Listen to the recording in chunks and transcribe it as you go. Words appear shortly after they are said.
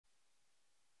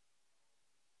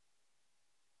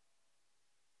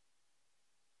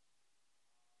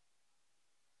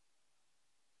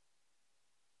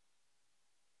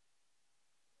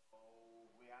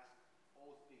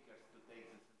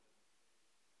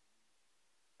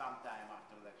sometime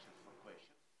after lectures for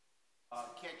questions.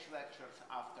 Catch lectures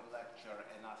after lecture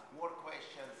and ask more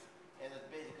questions, and it's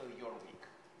basically your week.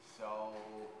 So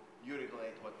you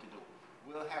regulate what to do.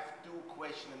 We'll have 2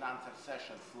 question and answer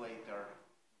sessions later.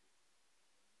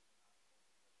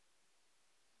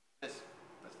 This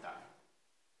time.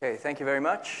 Okay, thank you very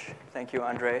much. Thank you,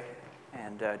 Andre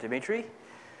and Dimitri.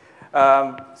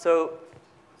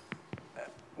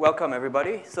 Welcome,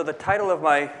 everybody. So the title of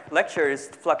my lecture is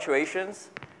Fluctuations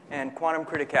and Quantum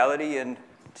Criticality in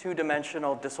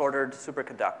Two-Dimensional Disordered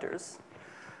Superconductors.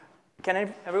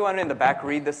 Can everyone in the back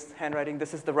read this handwriting?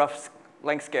 This is the rough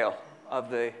length scale of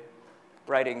the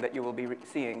writing that you will be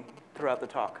seeing throughout the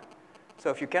talk. So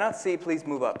if you cannot see, please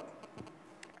move up.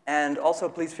 And also,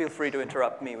 please feel free to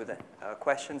interrupt me with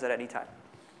questions at any time.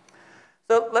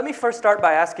 So let me first start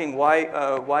by asking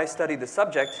why study this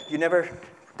subject.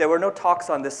 There were no talks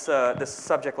on this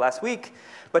subject last week,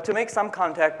 but to make some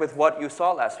contact with what you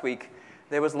saw last week,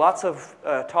 there was lots of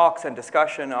talks and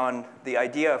discussion on the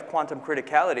idea of quantum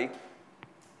criticality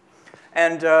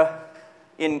and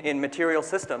in material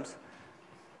systems.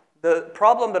 The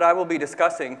problem that I will be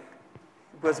discussing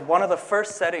was one of the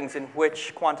first settings in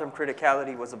which quantum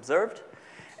criticality was observed.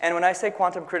 And when I say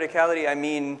quantum criticality, I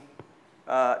mean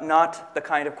not the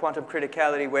kind of quantum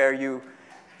criticality where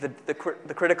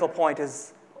the critical point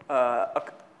is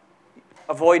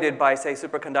avoided by, say,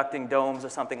 superconducting domes or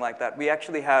something like that. We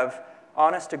actually have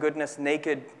honest-to-goodness,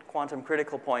 naked quantum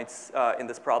critical points in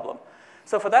this problem.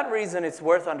 So for that reason, it's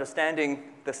worth understanding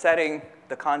the setting,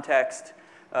 the context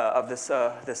of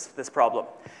this problem.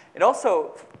 It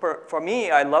also, for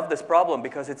me, I love this problem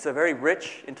because it's a very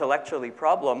rich intellectually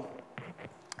problem.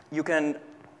 You can,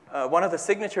 one of the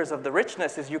signatures of the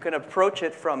richness is you can approach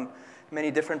it from many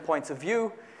different points of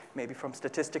view, maybe from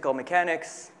statistical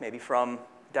mechanics, maybe from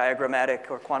diagrammatic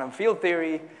or quantum field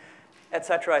theory, et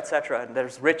cetera, et cetera. And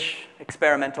there's rich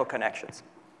experimental connections.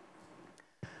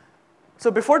 So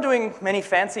before doing many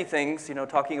fancy things,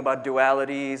 talking about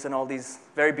dualities and all these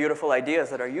very beautiful ideas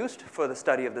that are used for the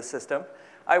study of the system,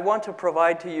 I want to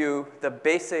provide to you the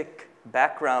basic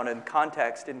background and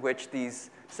context in which these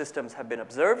systems have been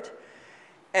observed.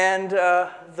 And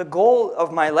the goal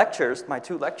of my lectures, my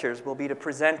 2 lectures, will be to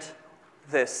present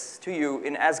this to you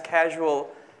in as casual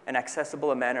and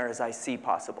accessible a manner as I see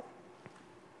possible.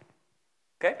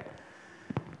 Okay?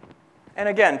 And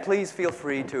again, please feel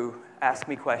free to ask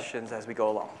me questions as we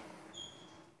go along.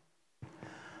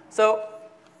 So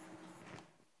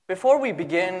before we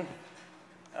begin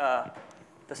the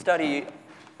study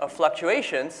of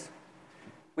fluctuations,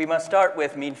 we must start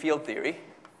with mean field theory.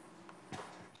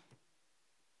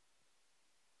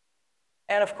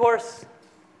 And of course,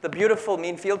 the beautiful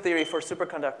mean field theory for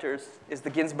superconductors is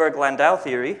the Ginzburg-Landau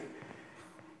theory,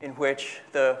 in which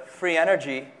the free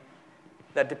energy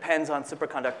that depends on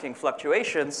superconducting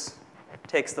fluctuations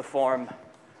takes the form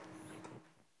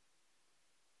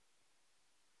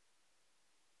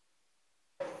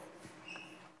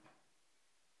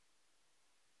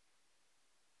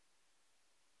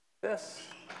this.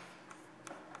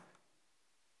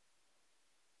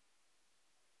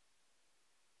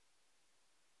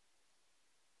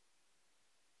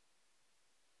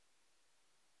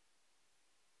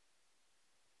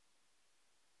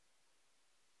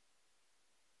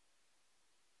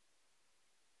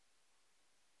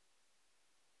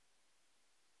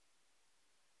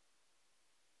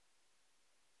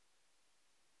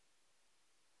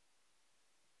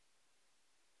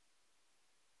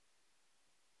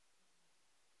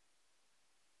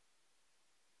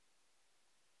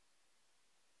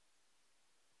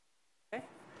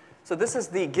 So this is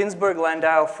the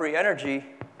Ginzburg-Landau free energy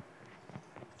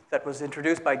that was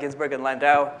introduced by Ginzburg and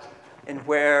Landau, in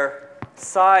where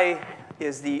psi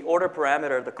is the order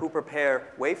parameter, the Cooper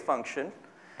pair wave function.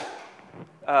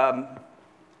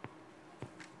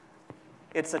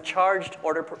 It's a charged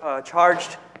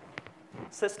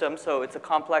system, so it's a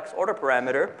complex order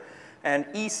parameter. And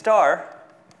E star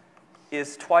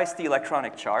is twice the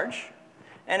electronic charge.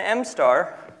 And M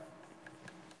star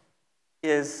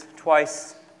is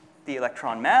twice the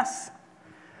electron mass.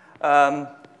 There's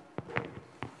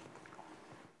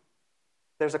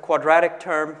a quadratic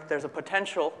term. There's a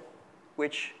potential,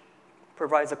 which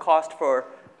provides a cost for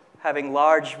having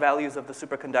large values of the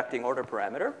superconducting order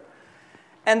parameter.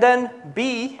 And then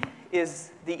B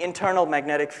is the internal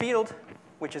magnetic field,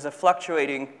 which is a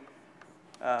fluctuating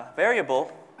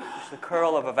variable, which is the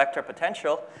curl of a vector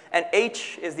potential. And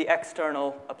H is the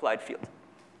external applied field.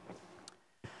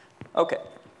 OK.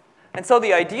 And so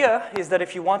the idea is that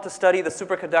if you want to study the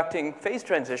superconducting phase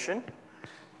transition,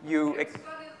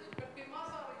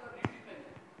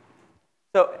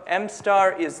 So m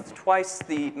star is twice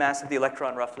the mass of the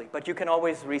electron, roughly. But you can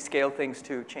always rescale things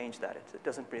to change that. It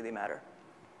doesn't really matter.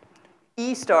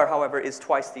 E star, however, is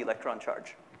twice the electron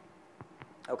charge.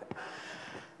 OK.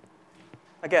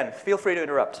 Again, feel free to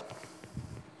interrupt.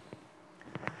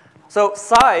 So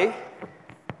psi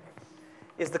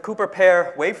is the Cooper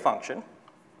pair wave function.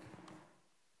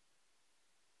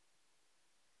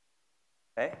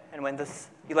 Okay? And when this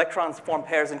electrons form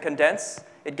pairs and condense,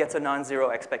 it gets a non-zero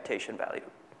expectation value.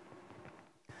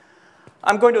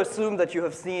 I'm going to assume that you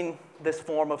have seen this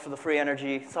form of the free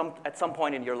energy at some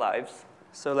point in your lives.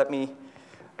 So let me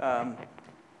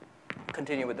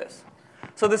continue with this.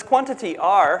 So this quantity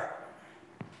R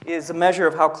is a measure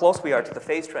of how close we are to the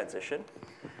phase transition.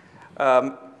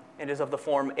 It is of the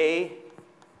form A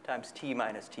times T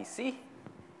minus Tc,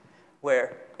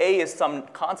 where A is some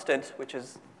constant, which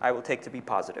is I will take to be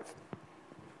positive.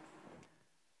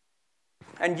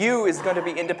 And U is going to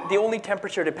be the only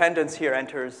temperature dependence here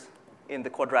enters in the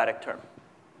quadratic term.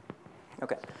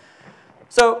 OK.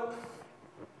 So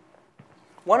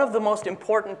one of the most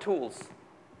important tools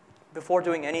before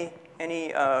doing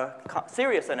any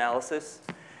serious analysis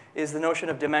is the notion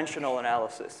of dimensional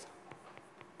analysis,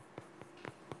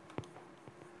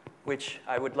 which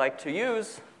I would like to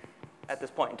use at this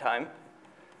point in time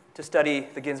to study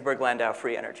the Ginzburg-Landau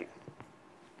free energy.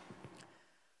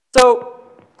 So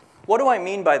what do I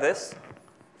mean by this?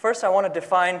 First, I want to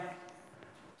define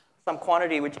some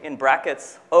quantity which in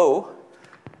brackets O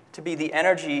to be the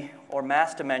energy or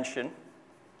mass dimension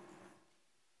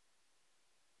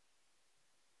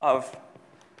of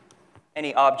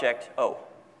any object O.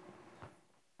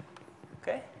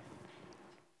 Okay?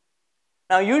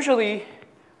 Now, usually,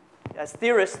 as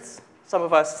theorists, some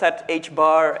of us set h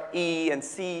bar, E, and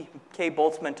C, K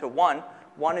Boltzmann to 1.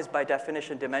 1 is by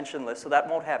definition dimensionless, so that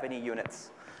won't have any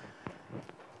units.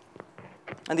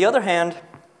 On the other hand,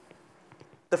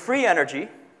 the free energy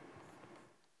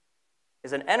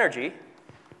is an energy,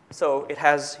 so it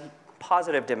has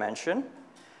positive dimension.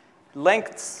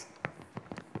 Lengths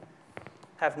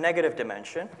have negative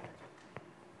dimension.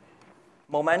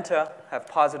 Momenta have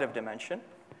positive dimension.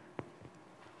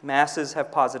 Masses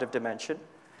have positive dimension.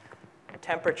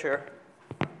 Temperature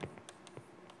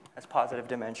has positive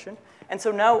dimension. And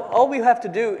so now all we have to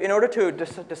do in order to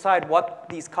decide what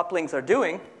these couplings are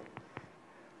doing,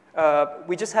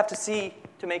 we just have to see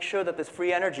to make sure that this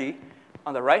free energy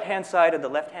on the right-hand side and the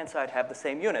left-hand side have the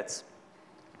same units.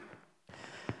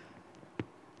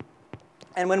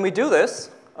 And when we do this,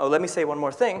 let me say one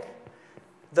more thing.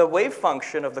 The wave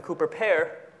function of the Cooper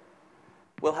pair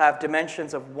will have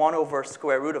dimensions of 1 over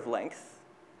square root of length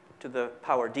to the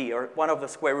power d, or 1 over the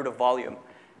square root of volume.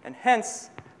 And hence,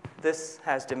 this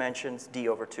has dimensions d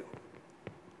over 2.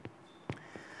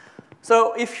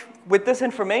 So if, with this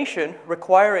information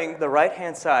requiring the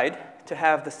right-hand side to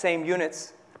have the same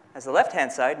units as the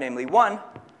left-hand side, namely 1,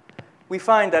 we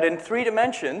find that in 3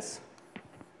 dimensions,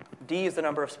 d is the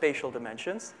number of spatial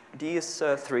dimensions. D is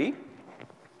 3.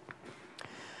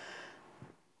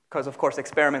 Because, of course,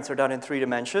 experiments are done in 3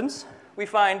 dimensions. We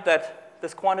find that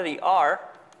this quantity R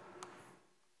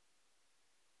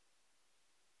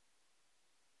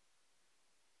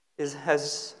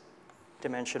has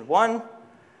dimension 1.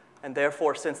 And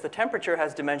therefore, since the temperature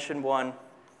has dimension 1,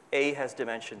 A has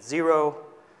dimension 0.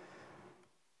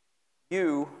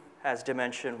 U has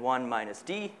dimension 1 minus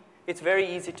D. It's very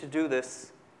easy to do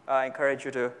this. I encourage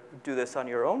you to do this on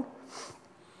your own.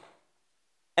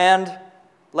 And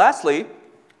lastly,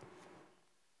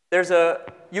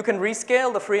 you can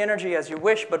rescale the free energy as you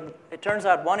wish, but it turns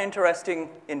out one interesting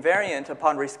invariant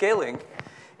upon rescaling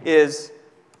is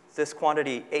this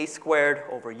quantity A squared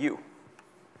over U,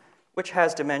 which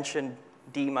has dimension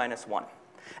D minus 1.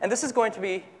 And this is going to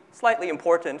be slightly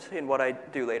important in what I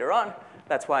do later on.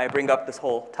 That's why I bring up this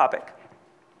whole topic.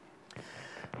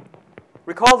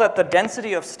 Recall that the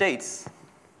density of states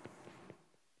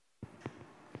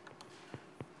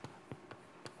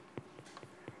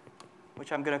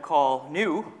which I'm going to call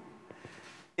nu,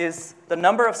 is the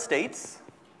number of states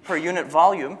per unit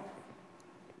volume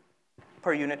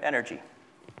per unit energy.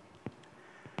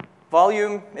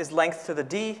 Volume is length to the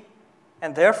d,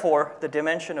 and therefore the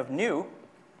dimension of nu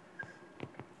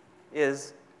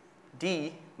is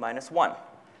d minus 1,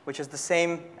 which is the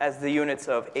same as the units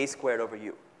of a squared over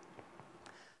u.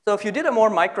 So if you did a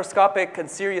more microscopic and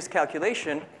serious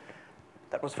calculation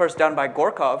that was first done by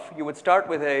Gorkov, you would start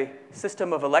with a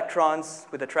system of electrons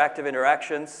with attractive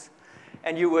interactions,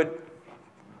 and you would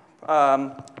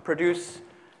produce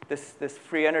this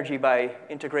free energy by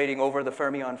integrating over the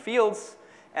fermion fields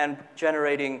and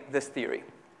generating this theory.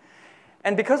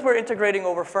 And because we're integrating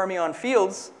over fermion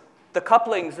fields, the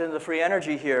couplings in the free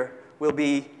energy here will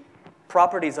be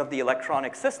properties of the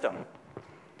electronic system,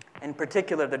 in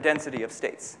particular the density of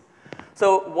states.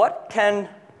 So what can,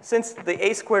 since the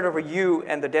a squared over u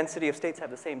and the density of states have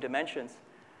the same dimensions,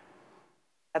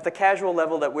 at the casual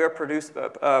level that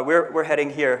we're heading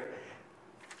here,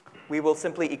 we will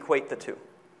simply equate the two.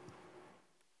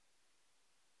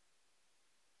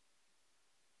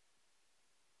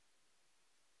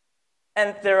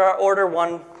 And there are order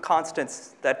 1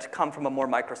 constants that come from a more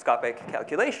microscopic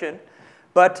calculation,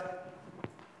 but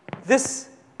this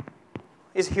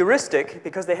is heuristic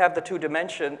because they have the two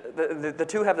dimension, the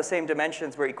two have the same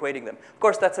dimensions, we're equating them. Of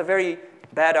course, that's a very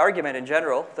bad argument in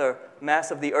general. The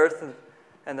mass of the Earth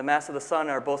and the mass of the sun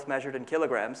are both measured in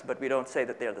kilograms, but we don't say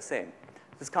that they're the same.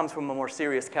 This comes from a more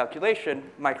serious calculation,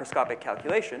 microscopic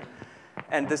calculation,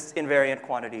 and this invariant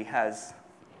quantity has,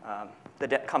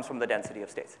 comes from the density of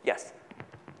states. Yes?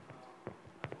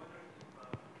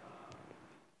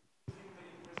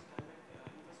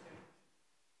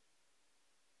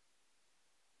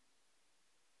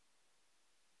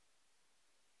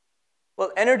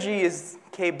 Well, energy is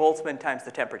K Boltzmann times the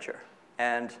temperature.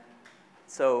 And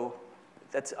so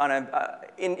that's on a,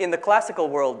 in the classical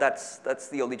world, that's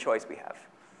the only choice we have,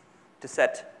 to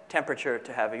set temperature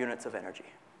to have units of energy.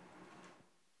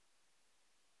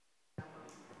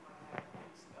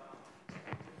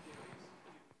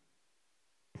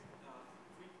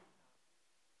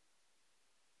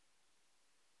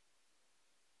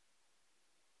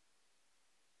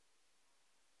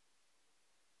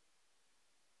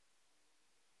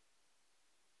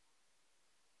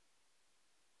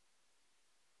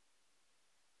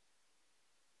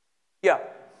 Yeah.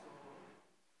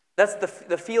 That's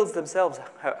the fields themselves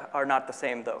are not the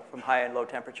same, though, from high and low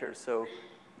temperatures. So,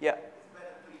 yeah.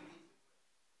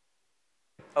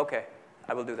 OK,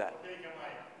 I will do that.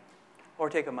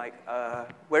 Or take a mic.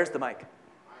 Where's the mic?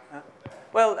 Huh?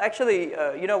 Well, actually,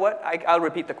 you know what? I'll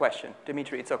repeat the question.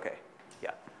 Dimitri, it's OK.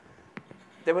 Yeah.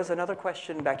 There was another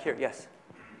question back here. Yes.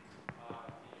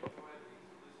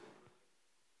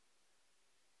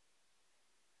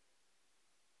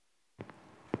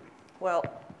 Well,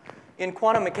 in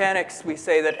quantum mechanics, we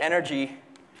say that energy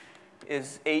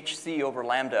is hc over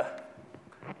lambda.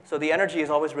 So the energy is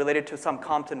always related to some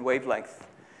Compton wavelength.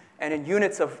 And in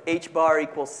units of h bar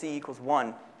equals c equals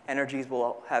 1, energies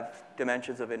will have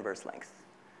dimensions of inverse length.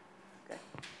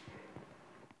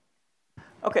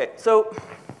 OK, so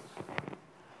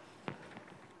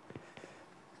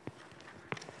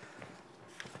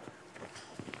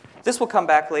this will come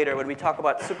back later when we talk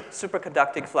about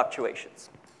superconducting fluctuations.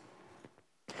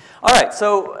 All right,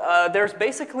 so there's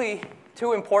basically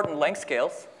two important length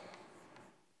scales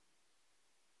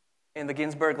in the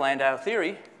Ginzburg-Landau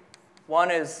theory. One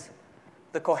is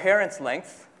the coherence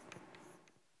length,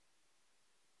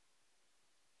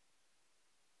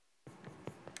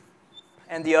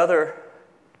 and the other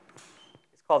is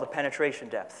called the penetration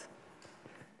depth.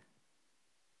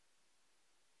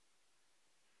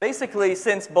 Basically,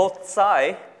 since both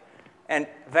psi and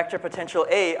vector potential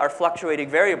A are fluctuating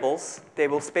variables, they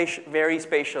will vary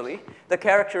spatially. The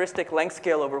characteristic length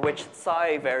scale over which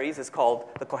psi varies is called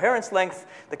the coherence length.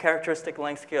 The characteristic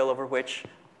length scale over which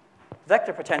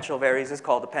vector potential varies is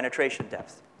called the penetration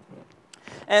depth.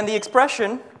 And the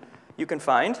expression you can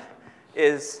find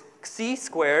is c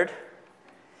squared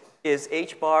is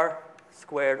h bar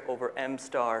squared over m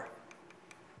star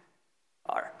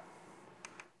r,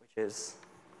 which is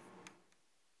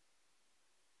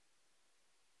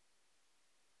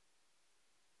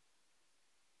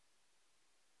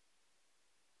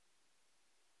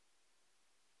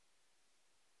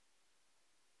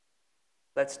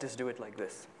let's just do it like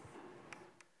this.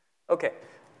 OK,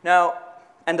 now,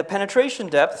 and the penetration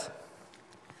depth,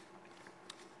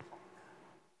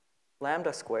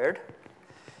 lambda squared,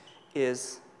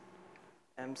 is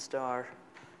m star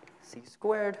c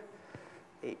squared,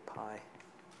 8 pi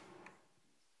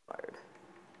squared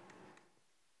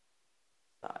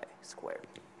psi squared.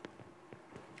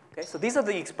 OK, so these are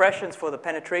the expressions for the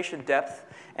penetration depth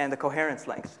and the coherence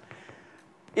length.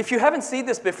 If you haven't seen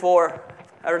this before,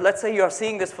 or let's say you are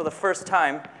seeing this for the first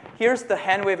time, here's the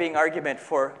hand-waving argument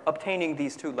for obtaining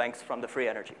these two lengths from the free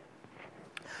energy.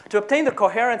 To obtain the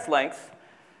coherence length,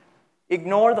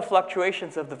 ignore the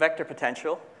fluctuations of the vector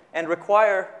potential and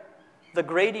require the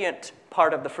gradient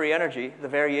part of the free energy, the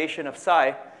variation of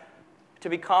psi, to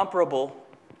be comparable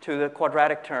to the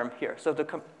quadratic term here. So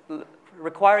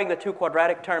requiring the two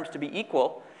quadratic terms to be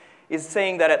equal is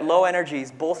saying that at low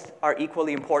energies, both are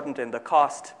equally important in the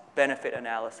cost-benefit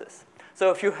analysis. So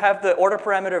if you have the order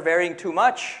parameter varying too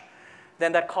much,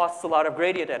 then that costs a lot of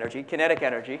gradient energy, kinetic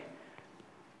energy.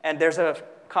 And there's a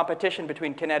competition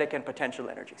between kinetic and potential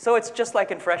energy. So it's just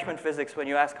like in freshman physics when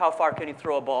you ask how far can you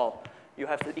throw a ball, you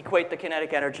have to equate the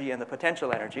kinetic energy and the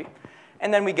potential energy,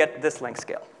 and then we get this length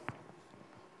scale.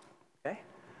 Okay?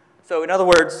 So in other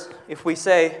words, if we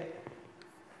say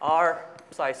r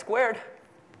psi squared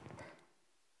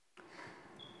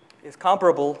is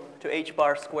comparable to h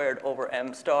bar squared over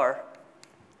m star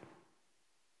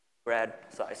grad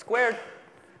psi squared,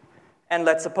 and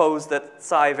let's suppose that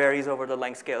psi varies over the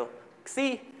length scale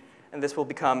c, and this will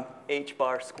become h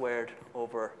bar squared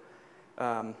over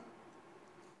m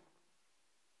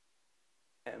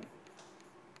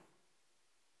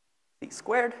c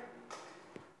squared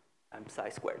and psi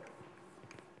squared.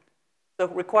 So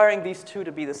requiring these two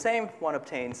to be the same, one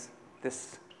obtains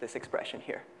this expression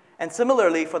here. And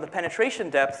similarly, for the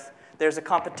penetration depth, there's a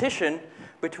competition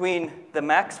between the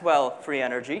Maxwell free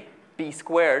energy, B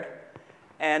squared,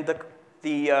 and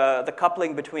the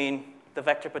coupling between the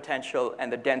vector potential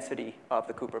and the density of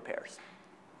the Cooper pairs.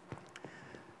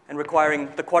 And requiring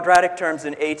the quadratic terms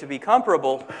in A to be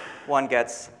comparable, one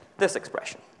gets this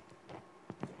expression.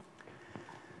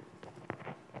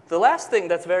 The last thing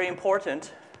that's very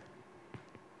important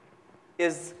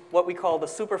is what we call the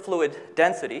superfluid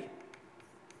density.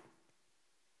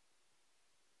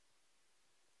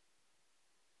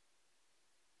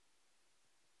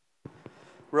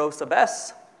 Rho sub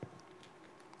s.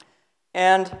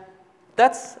 And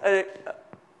that's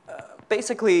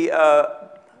basically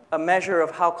a measure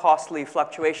of how costly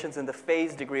fluctuations in the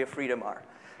phase degree of freedom are.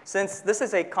 Since this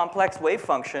is a complex wave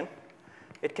function,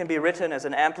 it can be written as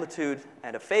an amplitude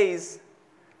and a phase.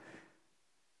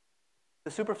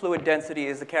 The superfluid density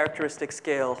is the characteristic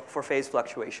scale for phase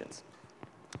fluctuations.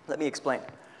 Let me explain.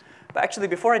 But actually,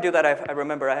 before I do that,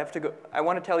 I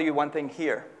want to tell you one thing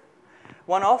here.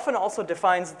 One often also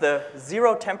defines the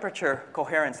zero temperature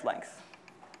coherence length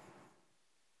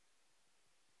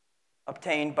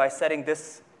obtained by setting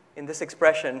this, in this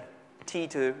expression, t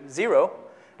to 0.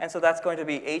 And so that's going to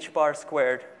be h bar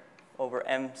squared over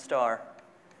m star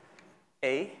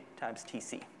a times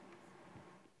tc.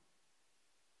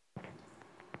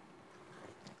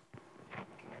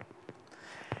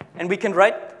 And we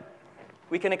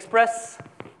can express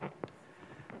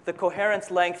the coherence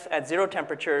length at 0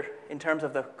 temperature in terms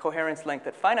of the coherence length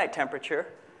at finite temperature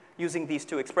using these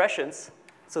two expressions.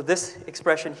 So this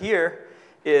expression here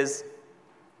is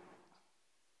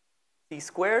c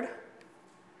squared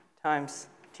times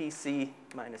tc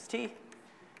minus t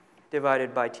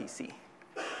divided by tc.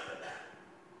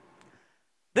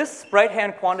 This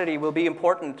right-hand quantity will be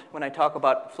important when I talk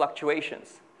about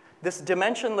fluctuations. This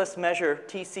dimensionless measure,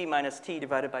 Tc minus T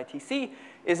divided by Tc,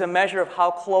 is a measure of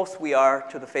how close we are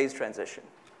to the phase transition.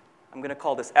 I'm going to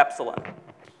call this epsilon.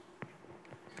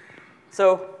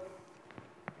 So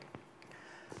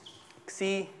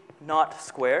C naught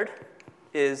squared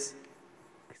is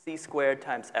C squared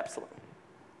times epsilon.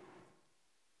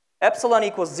 Epsilon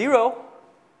equals 0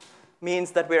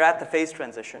 means that we're at the phase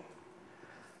transition.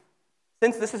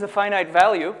 Since this is a finite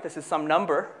value, this is some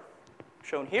number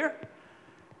shown here,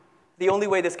 the only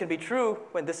way this can be true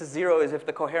when this is 0 is if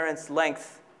the coherence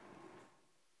length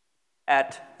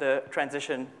at the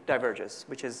transition diverges,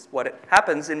 which is what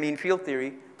happens in mean field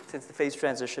theory since the phase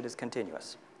transition is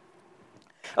continuous.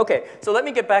 Okay, so let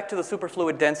me get back to the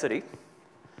superfluid density.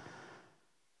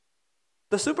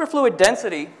 The superfluid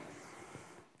density,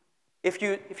 if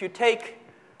you take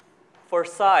for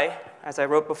psi, as I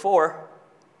wrote before,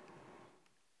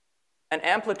 an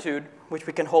amplitude which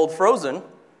we can hold frozen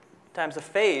times a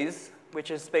phase, which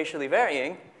is spatially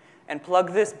varying, and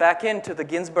plug this back into the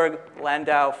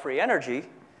Ginzburg-Landau free energy,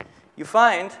 you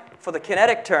find for the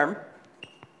kinetic term,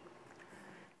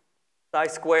 psi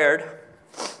squared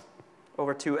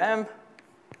over 2m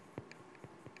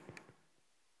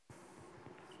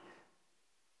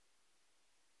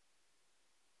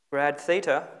grad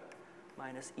theta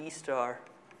minus E star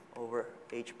over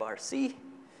H bar C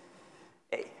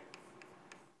A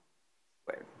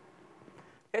squared.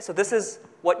 Okay, so this is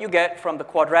what you get from the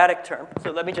quadratic term.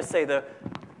 So let me just say the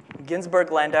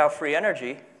Ginzburg-Landau free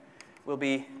energy will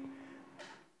be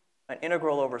an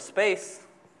integral over space,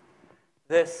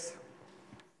 this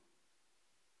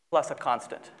plus a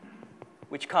constant,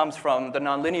 which comes from the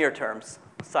nonlinear terms,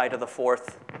 psi to the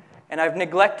fourth. And I've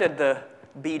neglected the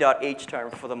b dot h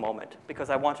term for the moment because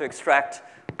I want to extract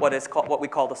what we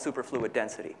call the superfluid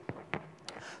density.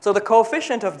 So the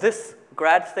coefficient of this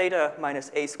grad theta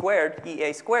minus a squared,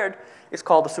 EA squared, is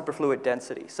called the superfluid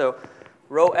density. So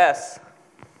rho s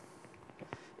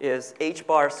is h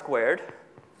bar squared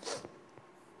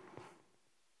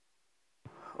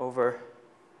over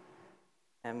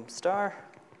m star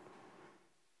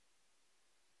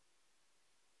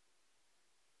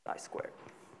psi squared.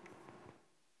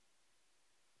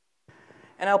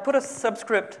 And I'll put a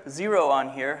subscript 0 on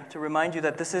here to remind you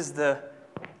that this is the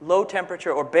low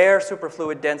temperature or bare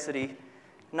superfluid density,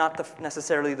 not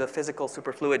necessarily the physical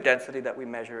superfluid density that we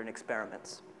measure in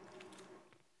experiments.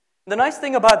 The nice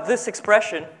thing about this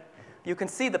expression, you can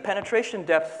see the penetration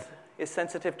depth is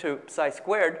sensitive to psi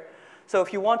squared. So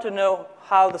if you want to know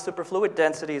how the superfluid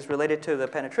density is related to the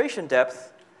penetration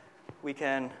depth, we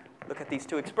can look at these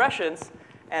two expressions,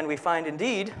 and we find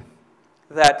indeed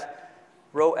that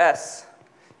rho s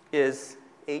is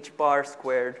h bar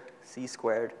squared c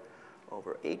squared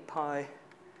over 8 pi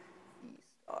e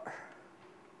star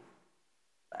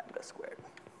lambda squared.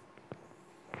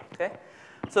 Okay?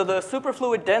 So the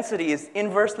superfluid density is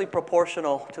inversely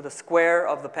proportional to the square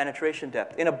of the penetration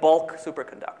depth in a bulk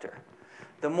superconductor.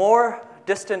 The more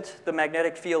distant the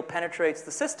magnetic field penetrates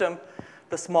the system,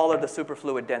 the smaller the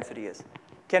superfluid density is.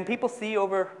 Can people see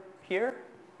over here?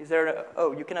 Is there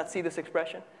oh, you cannot see this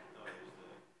expression?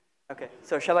 Okay,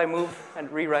 so shall I move and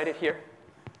rewrite it here?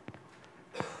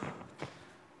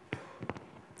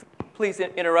 Please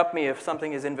interrupt me if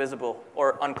something is invisible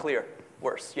or unclear,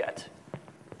 worse yet.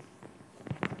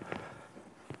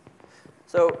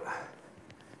 So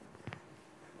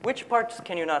which parts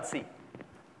can you not see?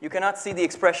 You cannot see the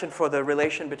expression for the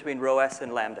relation between rho s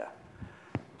and lambda.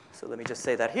 So let me just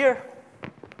say that here.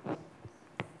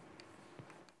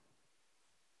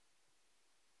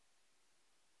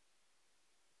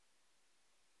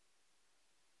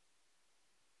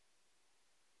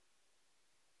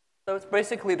 So it's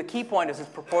basically the key point is it's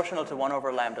proportional to 1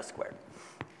 over lambda squared.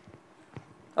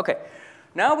 Okay,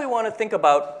 now we want to think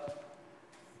about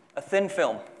a thin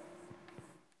film.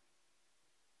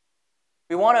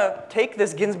 We want to take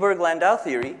this Ginzburg-Landau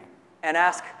theory and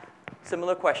ask a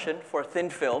similar question for a thin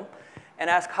film and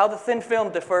ask how the thin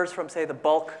film differs from, say, the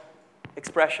bulk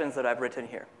expressions that I've written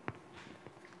here.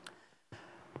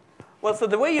 Well, so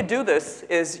the way you do this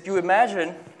is you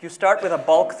imagine you start with a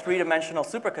bulk three-dimensional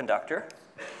superconductor.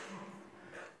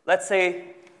 Let's say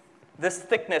this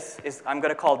thickness is, I'm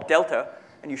going to call delta,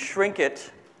 and you shrink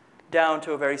it down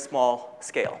to a very small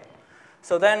scale.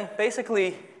 So then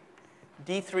basically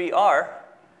D3R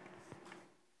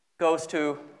goes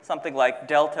to something like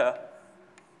delta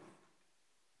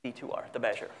D2R, the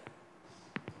measure.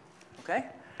 Okay?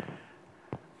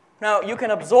 Now you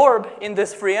can absorb in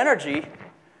this free energy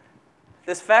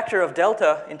this factor of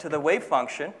delta into the wave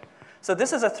function. So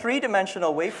this is a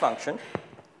three-dimensional wave function.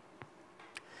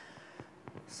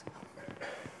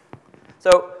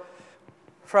 So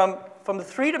from the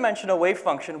three-dimensional wave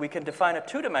function, we can define a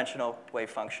two-dimensional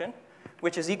wave function,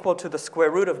 which is equal to the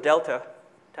square root of delta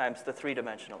times the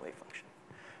three-dimensional wave function.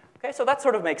 Okay, so that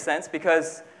sort of makes sense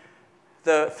because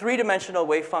the three-dimensional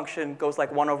wave function goes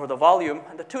like 1 over the volume,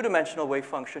 and the two-dimensional wave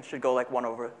function should go like 1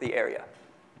 over the area.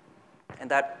 And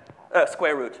that,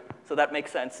 square root, so that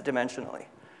makes sense dimensionally.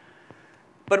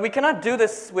 But we cannot do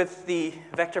this with the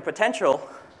vector potential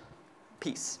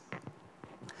piece.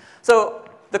 So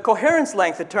the coherence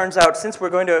length, it turns out, since we're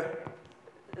going to,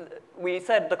 we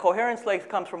said the coherence length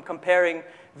comes from comparing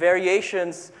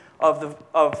variations of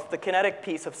the kinetic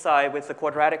piece of psi with the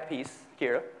quadratic piece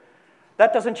here.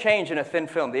 That doesn't change in a thin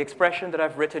film. The expression that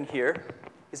I've written here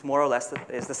is more or less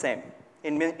is the same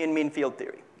in mean field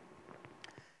theory.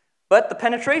 But the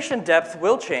penetration depth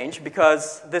will change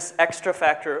because this extra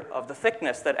factor of the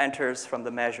thickness that enters from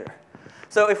the measure.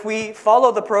 So if we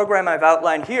follow the program I've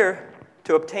outlined here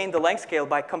to obtain the length scale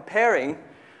by comparing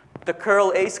the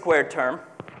curl A squared term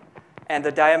and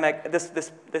the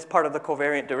this part of the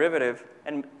covariant derivative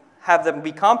and have them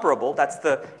be comparable, that's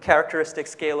the characteristic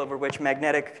scale over which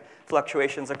magnetic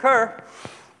fluctuations occur,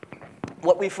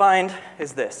 what we find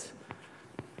is this.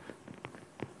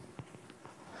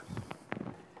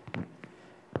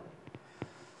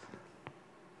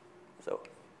 So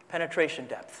penetration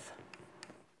depth.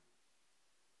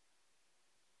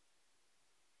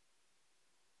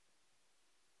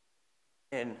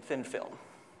 In thin film.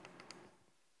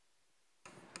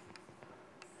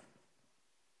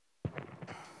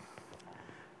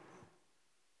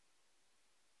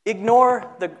 Ignore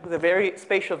the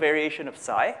spatial variation of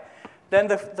psi. Then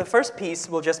the first piece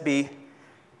will just be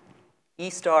E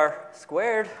star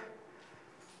squared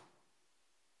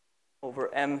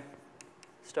over M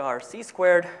star C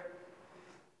squared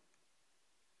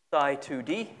psi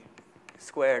 2D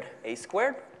squared A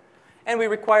squared. And we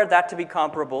require that to be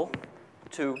comparable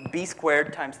to B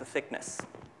squared times the thickness.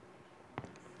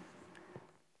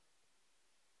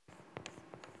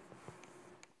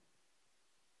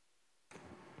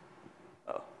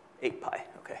 Oh, 8 pi,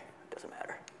 okay, doesn't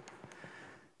matter.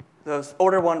 Those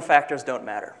order 1 factors don't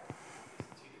matter.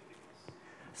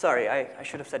 Sorry, I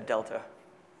should have said delta.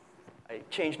 I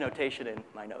changed notation in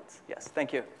my notes. Yes,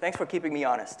 thank you. Thanks for keeping me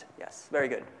honest. Yes, very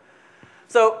good.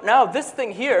 So now this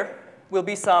thing here will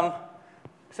be some,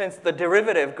 since the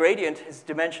derivative gradient is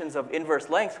dimensions of inverse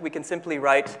length, we can simply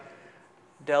write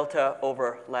delta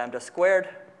over lambda squared,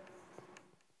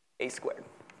 a squared.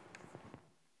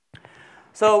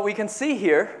 So we can see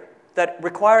here that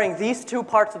requiring these two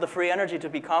parts of the free energy to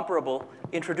be comparable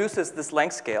introduces this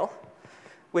length scale,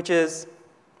 which is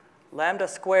lambda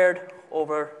squared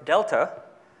over delta.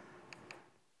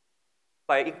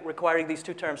 By requiring these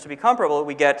two terms to be comparable,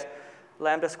 we get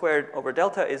lambda squared over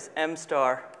delta is m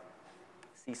star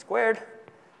c squared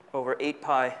over 8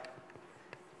 pi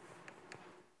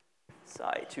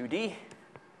psi 2d.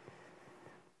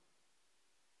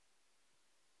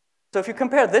 So if you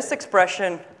compare this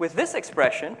expression with this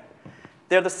expression,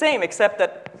 they're the same, except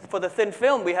that for the thin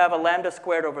film, we have a lambda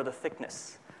squared over the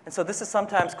thickness. And so this is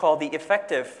sometimes called the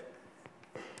effective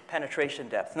penetration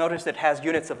depth. Notice it has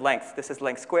units of length. This is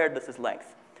length squared. This is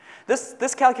length.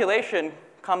 This calculation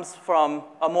comes from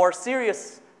a more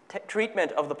serious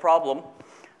treatment of the problem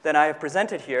than I have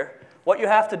presented here. What you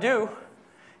have to do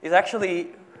is actually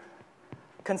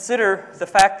consider the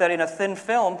fact that in a thin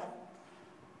film,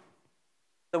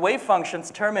 the wave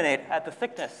functions terminate at the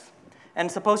thickness.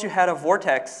 And suppose you had a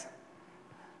vortex.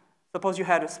 Suppose you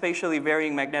had a spatially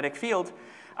varying magnetic field.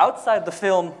 Outside the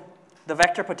film, the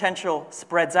vector potential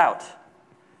spreads out.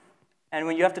 And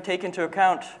when you have to take into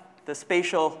account the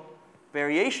spatial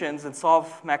variations and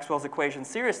solve Maxwell's equation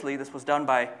seriously, this was done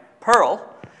by Pearl.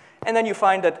 And then you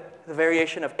find that the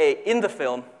variation of A in the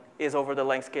film is over the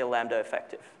length scale lambda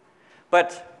effective.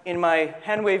 But in my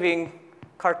hand-waving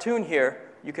cartoon here,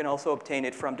 you can also obtain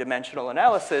it from dimensional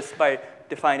analysis by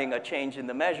defining a change in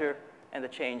the measure and the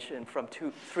change in from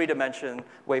three-dimensional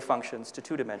wave functions to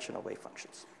two-dimensional wave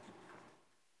functions.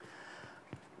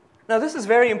 Now, this is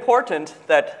very important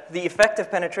that the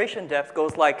effective penetration depth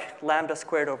goes like lambda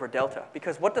squared over delta,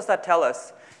 because what does that tell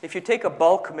us? If you take a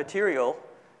bulk material,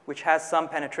 which has some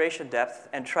penetration depth,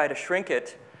 and try to shrink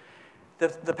it,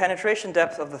 the penetration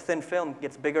depth of the thin film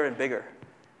gets bigger and bigger.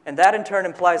 And that, in turn,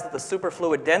 implies that the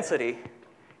superfluid density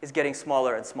is getting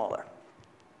smaller and smaller.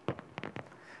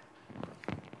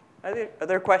 Are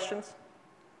there questions?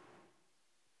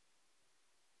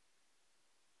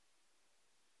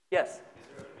 Yes? Is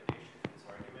there a limitation in this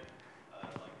argument?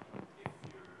 Like if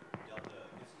your delta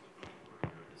is looking or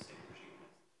you're in the same regime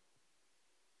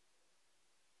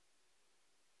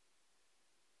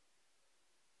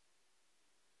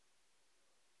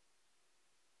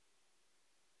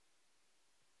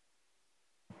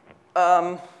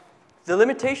as the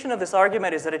limitation of this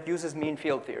argument is that it uses mean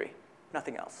field theory,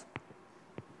 nothing else.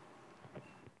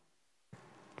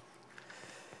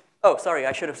 Oh, sorry,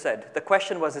 I should have said. The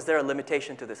question was, is there a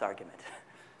limitation to this argument?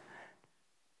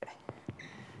 Okay.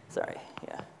 Sorry,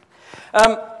 yeah.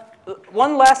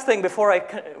 One last thing before I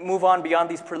move on beyond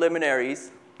these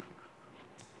preliminaries,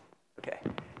 okay,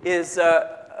 is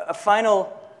a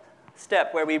final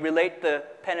step where we relate the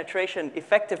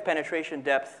effective penetration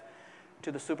depth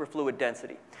to the superfluid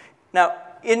density. Now,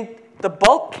 in the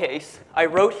bulk case, I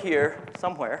wrote here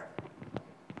somewhere,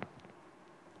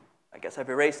 I guess I've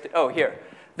erased it, oh, here,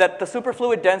 that the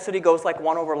superfluid density goes like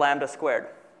 1 over lambda squared.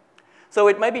 So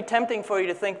it might be tempting for you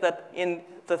to think that in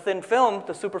the thin film,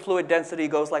 the superfluid density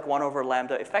goes like 1 over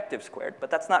lambda effective squared, but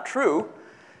that's not true.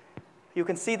 You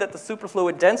can see that the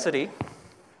superfluid density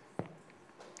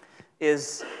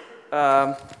is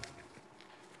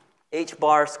h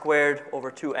bar squared over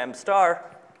 2m star.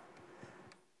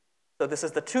 So this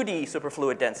is the 2D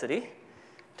superfluid density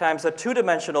times a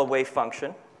two-dimensional wave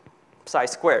function, psi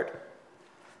squared.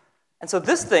 And so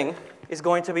this thing is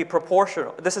going to be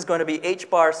proportional. This is going to be h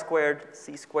bar squared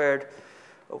c squared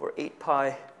over 8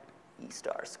 pi e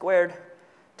star squared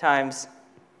times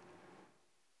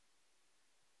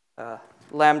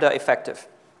lambda effective.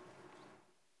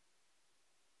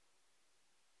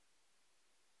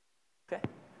 Okay?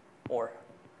 Or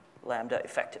lambda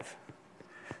effective.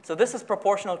 So this is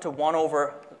proportional to 1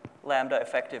 over lambda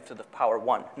effective to the power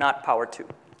 1, not power 2.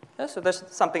 Yeah, so there's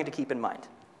something to keep in mind.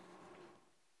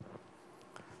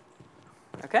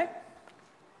 Okay?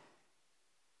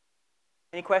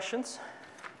 Any questions?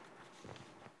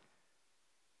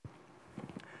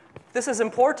 This is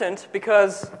important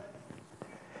because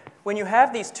when you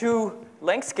have these two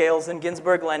length scales in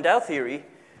Ginzburg-Landau theory,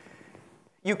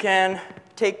 you can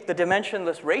take the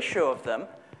dimensionless ratio of them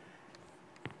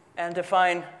and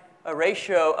define a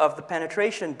ratio of the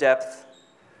penetration depth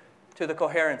to the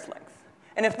coherence length.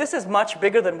 And if this is much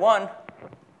bigger than 1,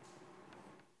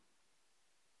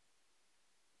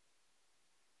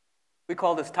 we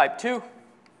call this type 2.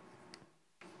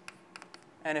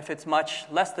 And if it's much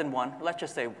less than 1, let's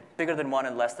just say bigger than 1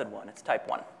 and less than 1, it's type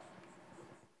 1.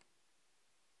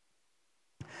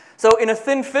 So in a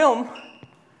thin film,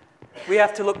 we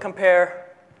have to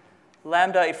compare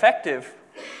lambda effective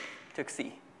to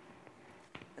xi.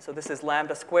 So this is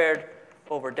lambda squared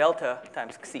over delta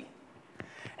times xi.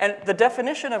 And the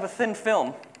definition of a thin film,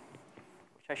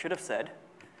 which I should have said,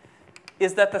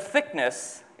 is that the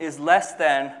thickness is less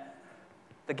than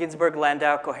the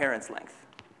Ginzburg-Landau coherence length,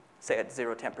 say at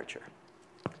 0 temperature.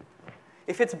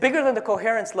 If it's bigger than the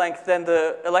coherence length, then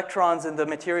the electrons in the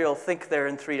material think they're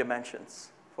in 3 dimensions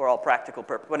for all practical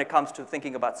purposes when it comes to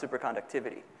thinking about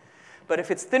superconductivity. But if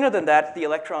it's thinner than that, the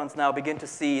electrons now begin to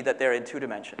see that they're in 2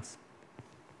 dimensions.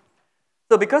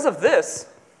 So because of this,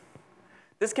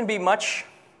 this can be much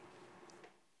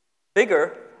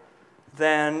bigger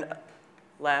than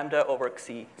lambda over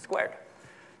xi squared.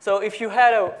 So if you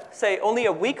had, say, only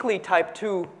a weakly type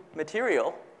 2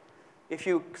 material, if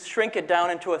you shrink it down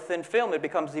into a thin film, it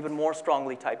becomes even more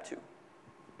strongly type 2.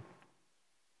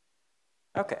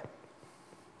 OK.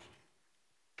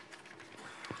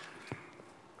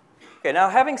 OK, now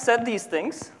having said these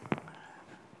things,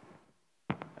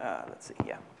 let's see,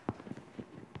 yeah.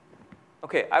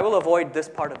 OK, I will avoid this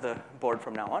part of the board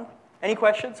from now on. Any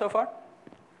questions so far?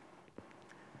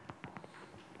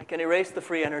 I can erase the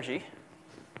free energy.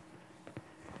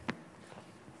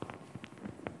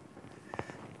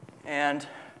 And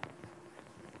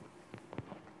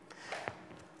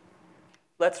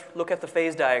let's look at the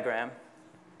phase diagram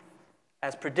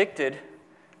as predicted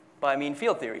by mean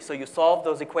field theory. So you solve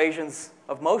those equations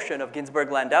of motion of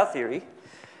Ginzburg-Landau theory.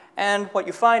 And what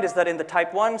you find is that in the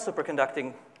type 1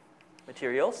 superconducting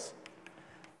materials,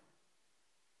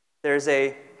 there's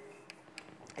a,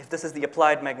 if this is the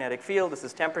applied magnetic field, this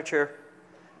is temperature,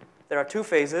 there are 2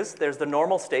 phases. There's the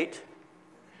normal state,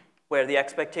 where the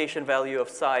expectation value of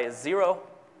psi is 0.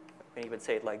 You can even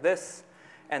say it like this.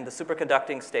 And the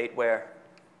superconducting state where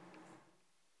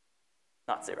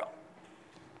not 0.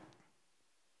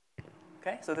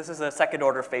 Okay, so this is a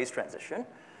second-order phase transition.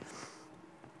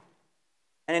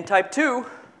 And in type 2,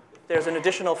 there's an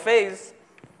additional phase,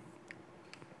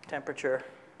 temperature,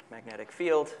 magnetic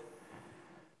field.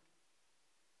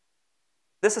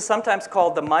 This is sometimes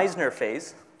called the Meissner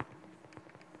phase,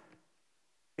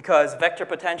 because vector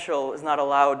potential is not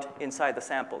allowed inside the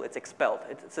sample. It's expelled.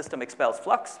 The system expels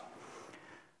flux.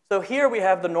 So here we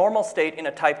have the normal state in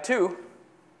a type 2.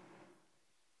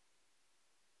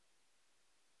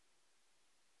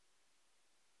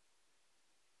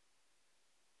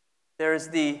 There is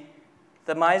the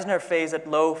Meissner phase at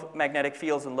low magnetic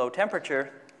fields and low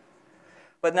temperature.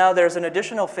 But now there's an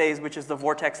additional phase, which is the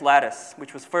vortex lattice,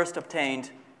 which was first obtained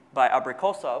by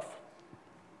Abrikosov.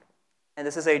 And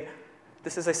this is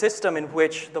a system in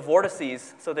which the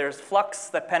vortices, so there's flux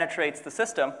that penetrates the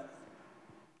system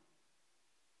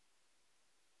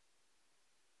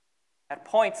at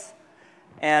points.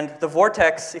 And the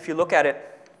vortex, if you look at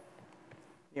it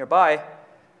nearby,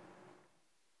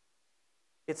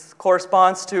 it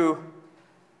corresponds to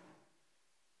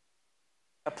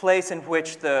a place in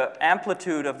which the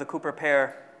amplitude of the Cooper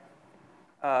pair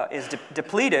is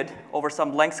depleted over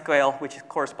some length scale, which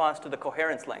corresponds to the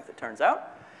coherence length, it turns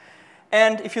out.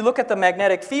 And if you look at the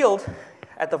magnetic field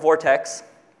at the vortex,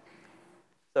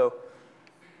 so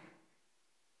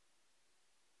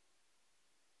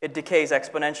it decays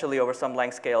exponentially over some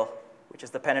length scale, which is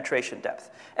the penetration depth.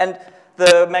 And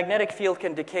the magnetic field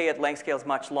can decay at length scales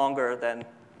much longer than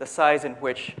the size in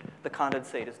which the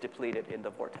condensate is depleted in the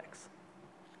vortex.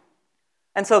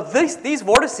 And so these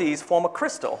vortices form a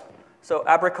crystal. So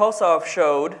Abrikosov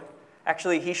showed,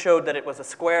 actually he showed that it was a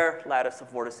square lattice of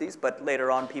vortices, but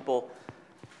later on people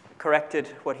corrected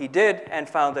what he did and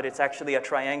found that it's actually a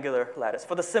triangular lattice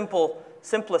for the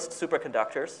simplest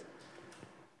superconductors.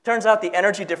 Turns out the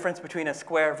energy difference between a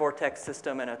square vortex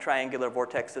system and a triangular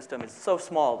vortex system is so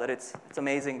small that it's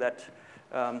amazing that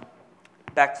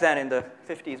back then in the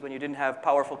 50s, when you didn't have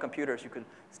powerful computers, you could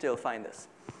still find this.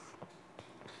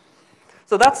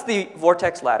 So that's the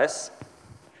vortex lattice.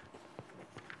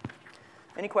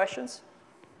 Any questions?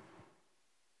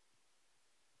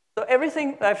 So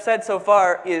everything I've said so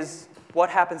far is what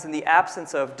happens in the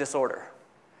absence of disorder.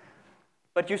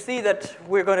 But you see that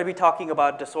we're going to be talking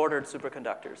about disordered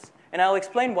superconductors. And I'll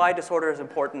explain why disorder is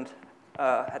important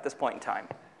at this point in time.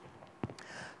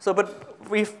 So, but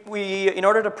in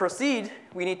order to proceed,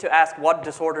 we need to ask what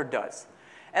disorder does.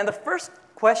 And the first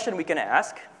question we can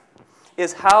ask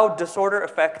is how disorder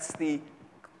affects the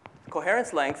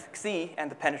coherence length, xi, and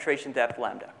the penetration depth,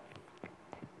 lambda.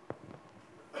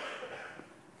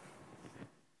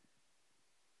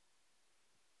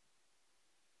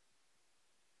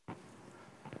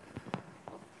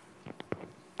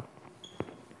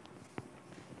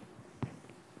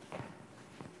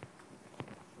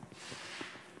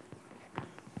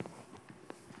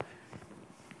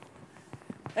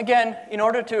 Again, in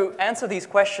order to answer these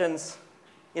questions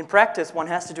in practice, one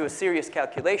has to do a serious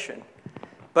calculation.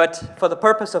 But for the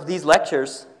purpose of these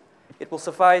lectures, it will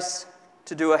suffice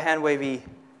to do a hand-wavy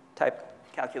type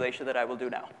calculation that I will do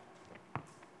now.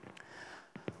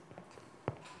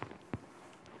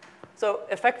 So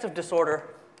effects of disorder.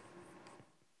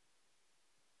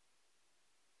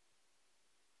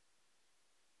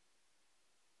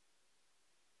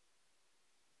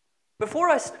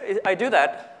 Before I do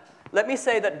that, let me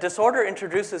say that disorder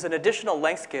introduces an additional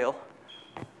length scale,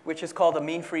 which is called the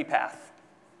mean free path.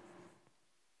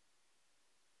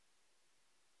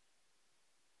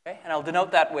 Okay? And I'll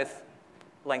denote that with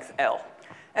length L.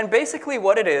 And basically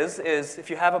what it is if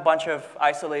you have a bunch of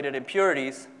isolated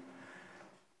impurities,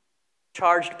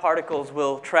 charged particles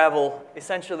will travel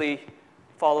essentially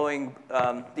following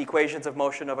the equations of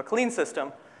motion of a clean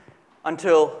system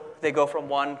until they go from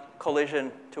one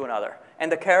collision to another.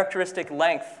 And the characteristic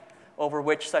length over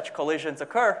which such collisions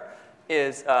occur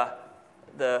is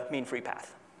the mean free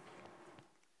path.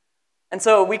 And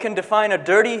so we can define a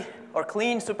dirty or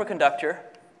clean superconductor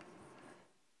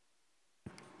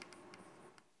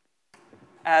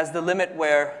as the limit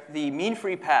where the mean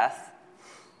free path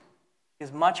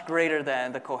is much greater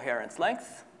than the coherence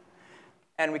length.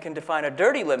 And we can define a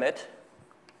dirty limit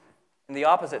in the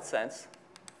opposite sense,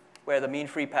 where the mean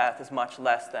free path is much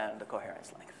less than the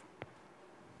coherence length.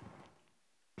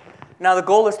 Now the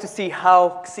goal is to see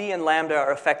how C and lambda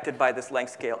are affected by this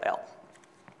length scale L.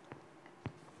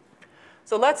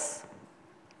 So let's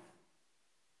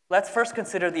first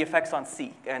consider the effects on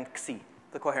C and Xi,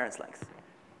 the coherence length.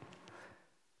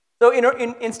 So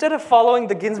instead of following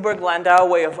the Ginzburg-Landau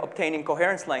way of obtaining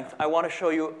coherence length, I want to show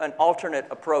you an alternate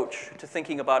approach to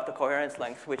thinking about the coherence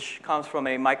length, which comes from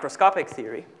a microscopic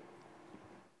theory.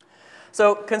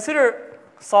 So consider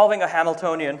solving a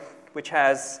Hamiltonian which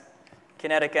has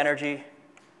kinetic energy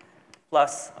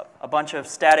plus a bunch of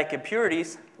static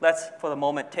impurities. Let's, for the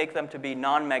moment, take them to be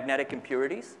non-magnetic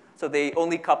impurities. So they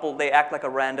only couple, they act like a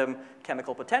random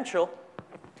chemical potential.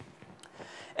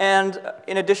 And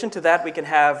in addition to that, we can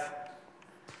have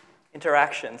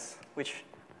interactions, which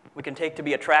we can take to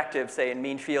be attractive, say, in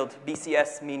mean field,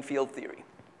 BCS mean field theory.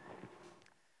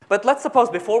 But let's suppose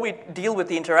before we deal with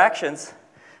the interactions,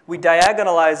 we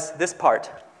diagonalize this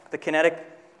part, the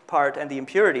kinetic part and the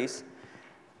impurities.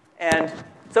 And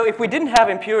so if we didn't have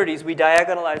impurities, we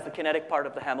diagonalize the kinetic part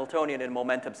of the Hamiltonian in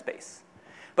momentum space.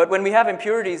 But when we have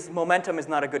impurities, momentum is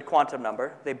not a good quantum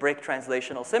number. They break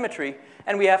translational symmetry,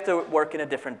 and we have to work in a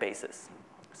different basis.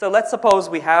 So let's suppose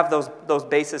we have those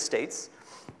basis states.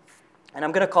 And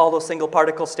I'm going to call those single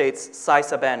particle states psi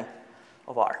sub n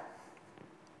of R.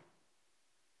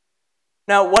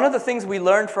 Now, one of the things we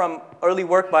learned from early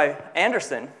work by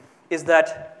Anderson is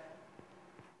that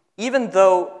even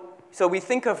though, so we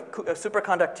think of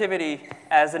superconductivity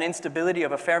as an instability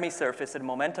of a Fermi surface in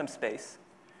momentum space,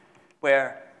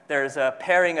 where there's a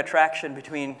pairing attraction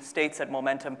between states at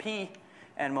momentum p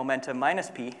and momentum minus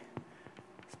p,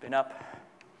 spin up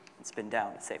and spin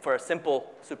down, say, for a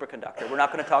simple superconductor. We're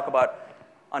not going to talk about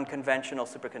unconventional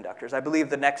superconductors. I believe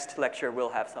the next lecture will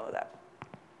have some of that.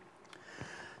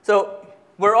 So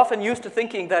we're often used to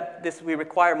thinking that we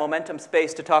require momentum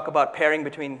space to talk about pairing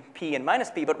between p and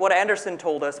minus p, but what Anderson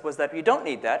told us was that you don't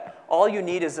need that. All you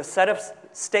need is a set of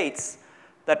states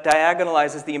that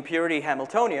diagonalizes the impurity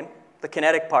Hamiltonian, the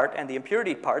kinetic part and the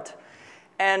impurity part,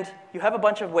 and you have a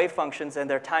bunch of wave functions and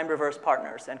their time reverse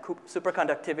partners, and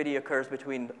superconductivity occurs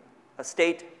between a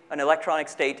state, an electronic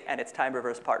state, and its time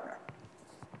reverse partner.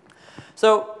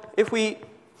 So if we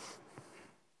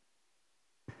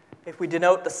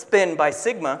denote the spin by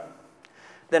sigma,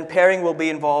 then pairing will be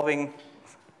involving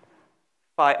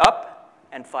phi up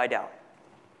and phi down.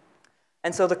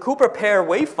 And so the Cooper pair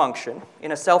wave function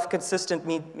in a self-consistent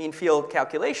mean field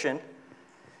calculation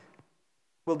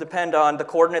will depend on the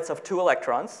coordinates of two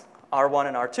electrons, R1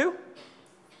 and R2.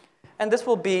 And this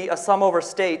will be a sum over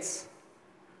states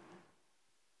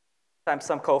times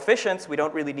some coefficients. We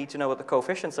don't really need to know what the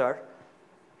coefficients are.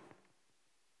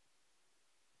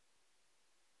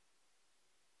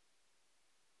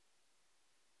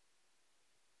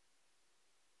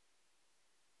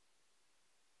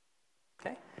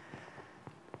 Okay.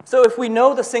 So if we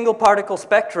know the single particle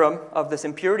spectrum of this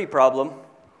impurity problem,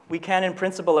 we can, in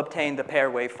principle, obtain the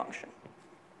pair wave function.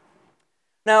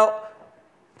 Now,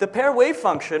 the pair wave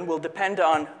function will depend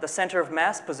on the center of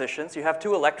mass positions. You have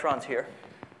two electrons here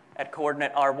at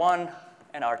coordinate R1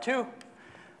 and R2.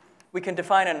 We can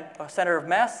define a center of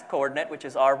mass coordinate, which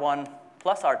is R1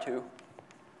 plus R2,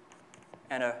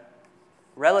 and a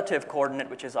relative coordinate,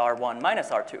 which is R1 minus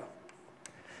R2.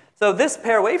 So this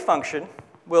pair wave function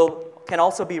can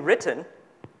also be written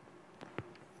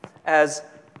as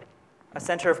a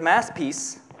center of mass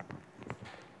piece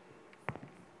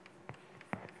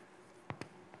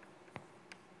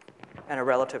and a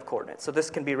relative coordinate. So this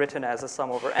can be written as a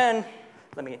sum over n.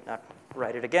 Let me not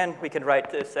write it again. We can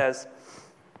write this as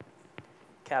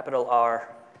capital R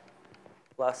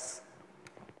plus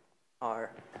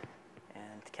R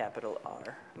and capital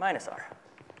R minus R.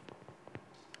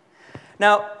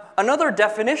 Now, another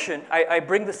definition, I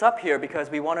bring this up here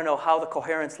because we want to know how the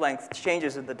coherence length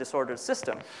changes in the disordered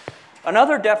system.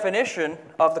 Another definition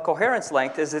of the coherence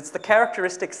length is it's the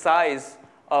characteristic size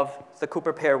of the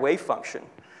Cooper pair wave function.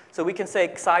 So we can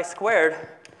say psi squared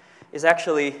is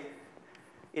actually,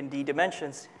 in d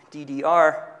dimensions,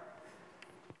 ddr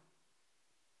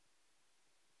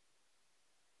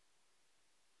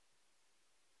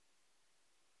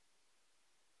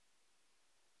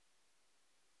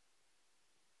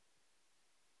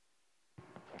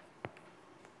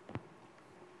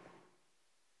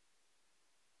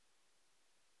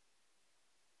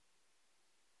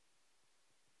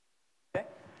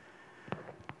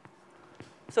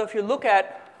So if you look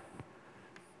at,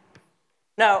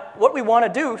 now what we want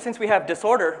to do, since we have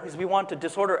disorder, is we want to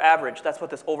disorder average. That's what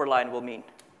this overline will mean.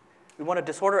 We want to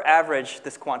disorder average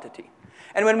this quantity.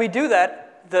 And when we do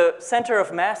that, the center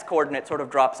of mass coordinate sort of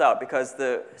drops out because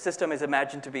the system is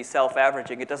imagined to be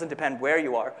self-averaging. It doesn't depend where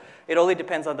you are. It only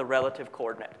depends on the relative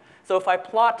coordinate. So if I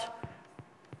plot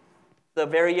the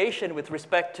variation with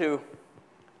respect to,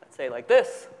 let's say like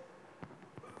this,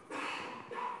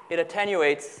 it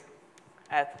attenuates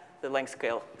at the length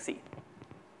scale c.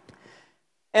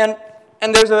 And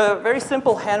there's a very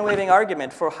simple hand-waving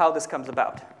argument for how this comes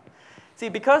about. See,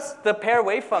 because the pair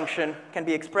wave function can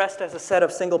be expressed as a set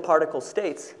of single particle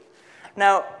states,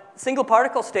 now single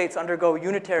particle states undergo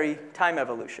unitary time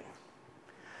evolution.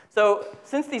 So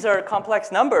since these are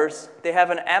complex numbers, they have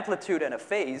an amplitude and a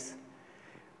phase.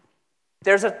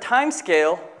 There's a time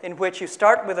scale in which you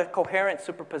start with a coherent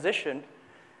superposition,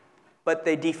 but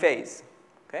they dephase,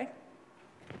 okay?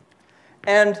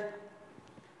 And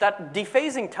that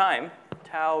dephasing time,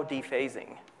 tau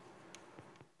dephasing,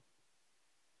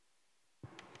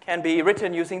 can be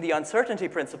written using the uncertainty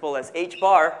principle as h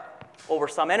bar over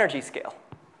some energy scale.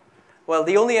 Well,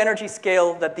 the only energy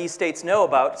scale that these states know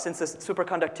about, since the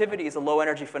superconductivity is a low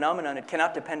energy phenomenon, it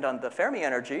cannot depend on the Fermi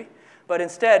energy, but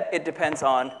instead it depends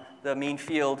on the mean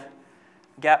field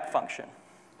gap function.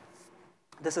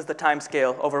 This is the time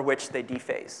scale over which they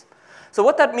dephase. So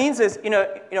what that means is, in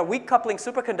a weak coupling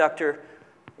superconductor,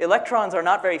 electrons are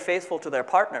not very faithful to their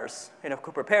partners in a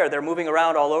Cooper pair. They're moving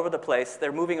around all over the place.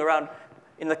 They're moving around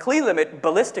in the Klee limit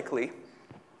ballistically.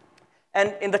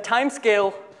 And in the time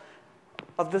scale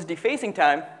of this dephasing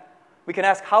time, we can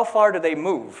ask how far do they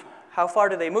move? How far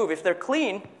do they move? If they're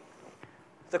clean,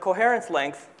 the coherence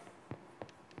length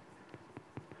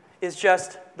is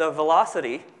just the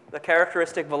velocity, the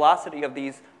characteristic velocity of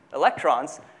these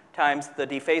electrons times the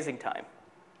dephasing time,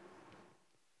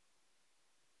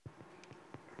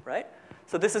 right?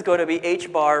 So this is going to be h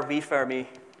bar v Fermi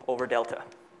over delta.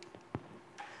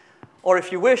 Or if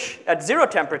you wish, at 0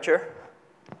 temperature,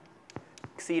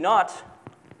 C naught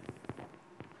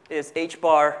is h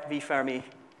bar v Fermi.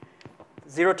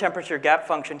 0 temperature gap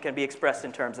function can be expressed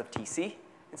in terms of Tc,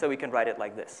 and so we can write it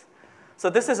like this. So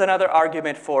this is another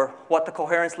argument for what the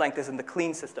coherence length is in the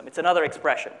clean system. It's another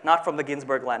expression, not from the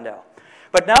Ginzburg-Landau.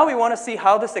 But now we want to see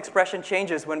how this expression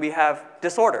changes when we have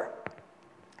disorder.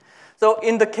 So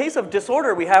in the case of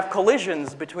disorder, we have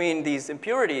collisions between these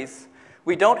impurities.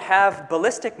 We don't have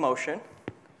ballistic motion,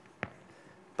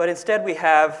 but instead we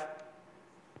have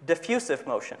diffusive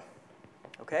motion,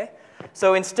 okay?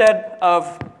 So instead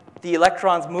of the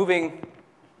electrons moving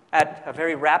at a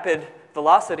very rapid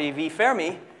velocity, v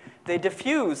Fermi, they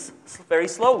diffuse very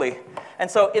slowly. And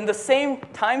so in the same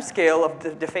time scale of the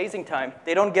dephasing time,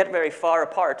 they don't get very far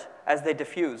apart as they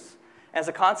diffuse. As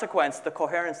a consequence, the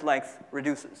coherence length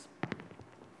reduces.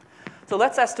 So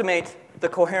let's estimate the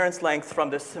coherence length from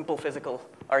this simple physical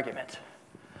argument.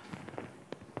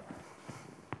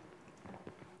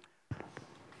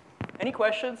 Any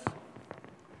questions?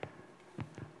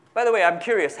 By the way, I'm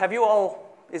curious,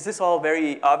 is this all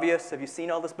very obvious? Have you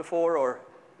seen all this before, or?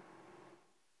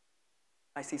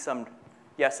 I see some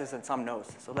yeses and some nos,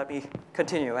 so let me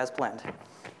continue as planned.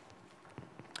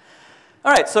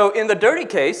 All right, so in the dirty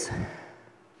case,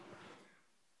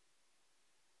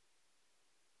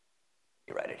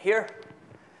 you write it here.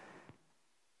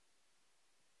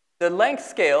 The length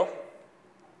scale,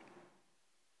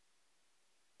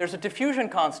 there's a diffusion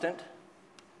constant,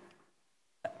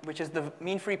 which is the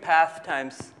mean free path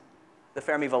times the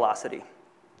Fermi velocity.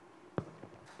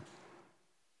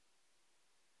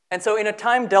 And so in a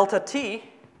time delta t,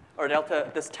 or delta,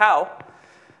 this tau,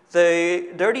 the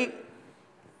dirty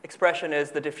expression is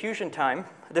the diffusion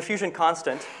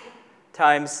constant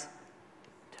times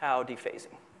tau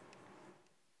dephasing.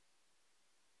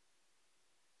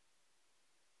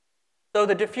 So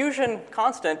the diffusion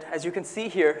constant, as you can see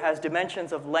here, has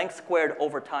dimensions of length squared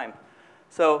over time.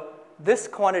 So this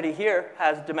quantity here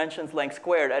has dimensions length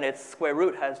squared, and its square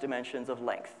root has dimensions of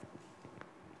length.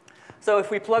 So if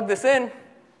we plug this in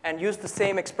and use the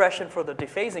same expression for the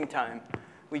dephasing time,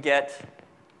 we get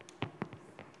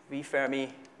V Fermi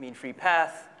mean free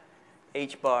path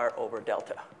h bar over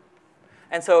delta.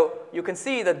 And so you can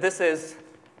see that this is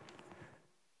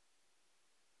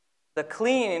the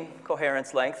clean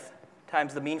coherence length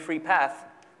times the mean free path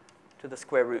to the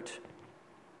square root.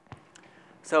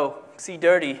 So C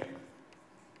dirty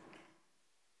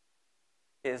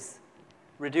is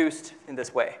reduced in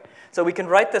this way. So we can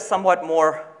write this somewhat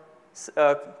more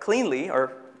cleanly,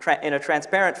 or in a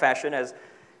transparent fashion, as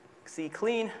C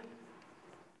clean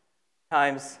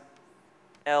times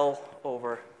L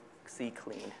over C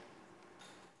clean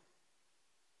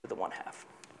to the 1/2.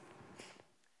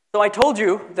 So I told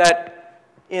you that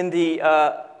in the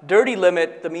dirty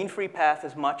limit, the mean free path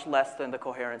is much less than the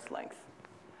coherence length.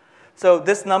 So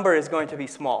this number is going to be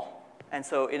small. And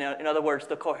so in other words,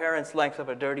 the coherence length of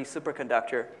a dirty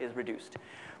superconductor is reduced.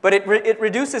 But it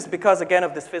reduces because, again,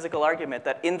 of this physical argument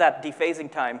that in that dephasing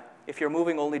time, if you're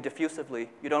moving only diffusively,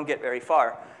 you don't get very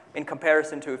far in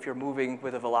comparison to if you're moving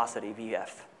with a velocity,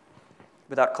 VF,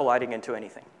 without colliding into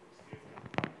anything.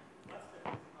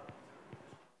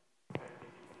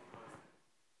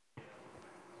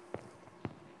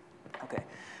 Okay.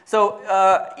 So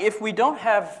if we don't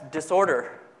have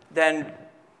disorder, then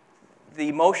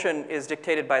the motion is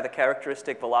dictated by the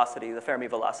characteristic velocity, the Fermi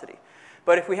velocity.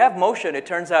 But if we have motion, it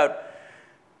turns out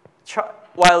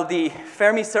while the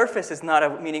Fermi surface is not a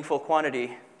meaningful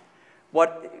quantity,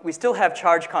 we still have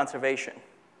charge conservation.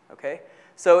 Okay?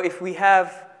 So if we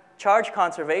have charge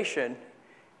conservation,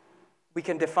 we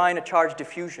can define a charge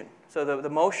diffusion. So the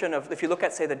motion of, if you look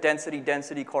at, say, the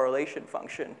density-density correlation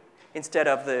function instead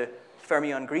of the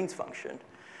Fermion-Green's function,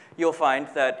 you'll find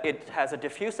that it has a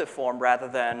diffusive form rather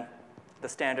than the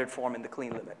standard form in the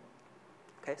clean limit.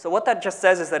 Okay? So what that just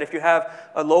says is that if you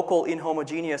have a local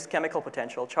inhomogeneous chemical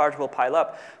potential, charge will pile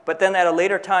up. But then at a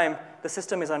later time, the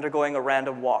system is undergoing a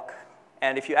random walk.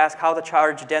 And if you ask how the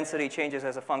charge density changes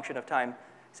as a function of time,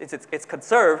 since it's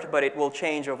conserved, but it will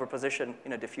change over position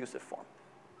in a diffusive form.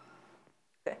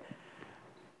 Okay?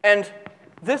 And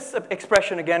this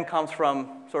expression, again, comes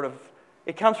from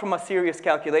it comes from a serious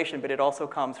calculation, but it also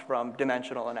comes from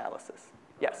dimensional analysis.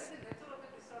 Yes?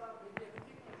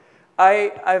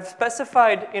 I've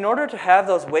specified, in order to have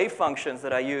those wave functions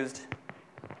that I used,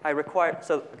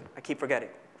 so I keep forgetting.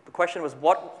 The question was,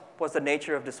 what was the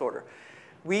nature of disorder?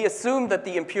 We assumed that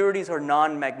the impurities are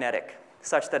non-magnetic,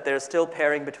 such that there's still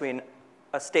pairing between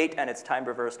a state and its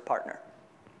time-reversed partner.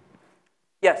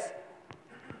 Yes?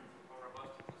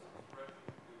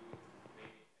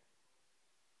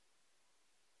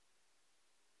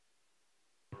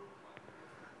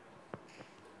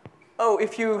 Oh,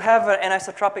 if you have an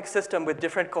anisotropic system with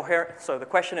different coherence, so the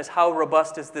question is how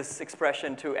robust is this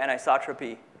expression to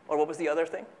anisotropy? Or what was the other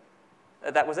thing?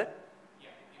 That was it? Yeah.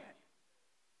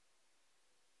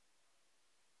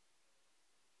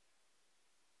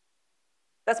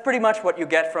 That's pretty much what you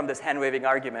get from this hand-waving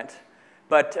argument.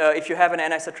 But if you have an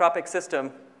anisotropic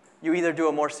system, you either do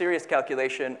a more serious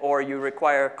calculation or you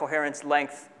require coherence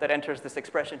length that enters this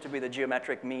expression to be the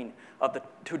geometric mean of the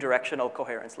two-directional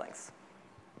coherence lengths.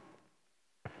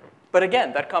 But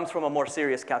again, that comes from a more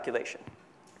serious calculation.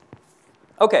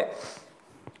 Okay,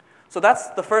 so that's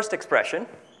the first expression.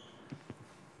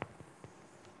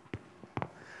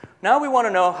 Now we want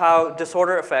to know how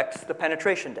disorder affects the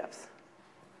penetration depth.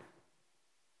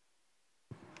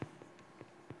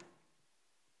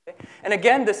 Okay. And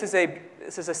again, this is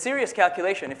a serious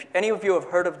calculation. If any of you have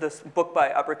heard of this book by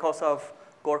Abrikosov,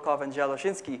 Gorkov, and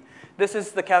Zheloshinsky, this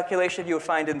is the calculation you would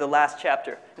find in the last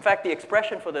chapter. In fact, the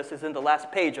expression for this is in the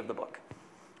last page of the book.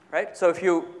 Right? So if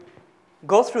you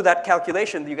go through that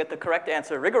calculation, you get the correct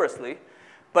answer rigorously.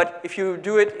 But if you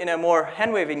do it in a more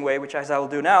hand-waving way, which as I will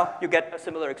do now, you get a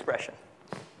similar expression.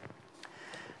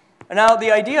 And now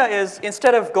the idea is,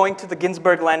 instead of going to the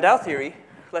Ginzburg-Landau theory,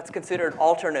 let's consider an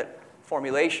alternate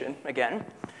formulation again.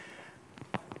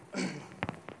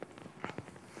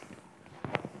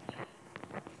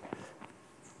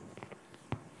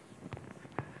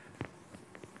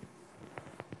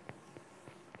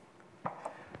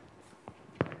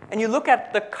 And you look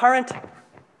at the current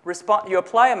you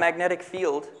apply a magnetic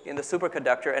field in the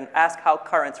superconductor and ask how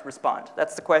currents respond.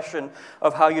 That's the question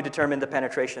of how you determine the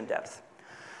penetration depth.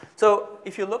 So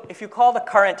if you call the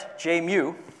current J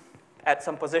mu at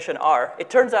some position r, it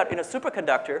turns out in a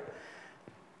superconductor,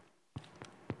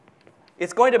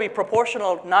 it's going to be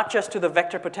proportional not just to the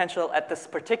vector potential at this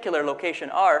particular location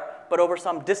r, but over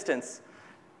some distance.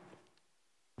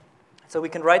 So we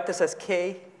can write this as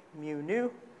k mu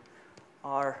nu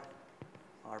r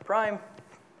prime,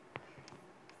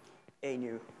 a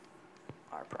nu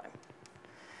r prime.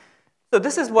 So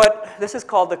this is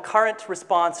called the current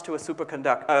response to a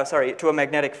to a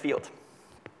magnetic field.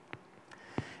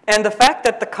 And the fact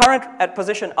that the current at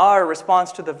position r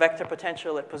responds to the vector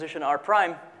potential at position r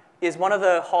prime is one of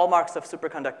the hallmarks of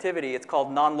superconductivity. It's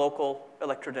called non-local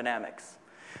electrodynamics.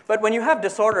 But when you have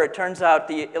disorder, it turns out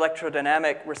the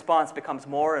electrodynamic response becomes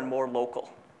more and more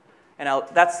local. And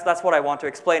that's what I want to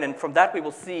explain. And from that, we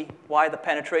will see why the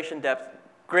penetration depth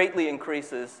greatly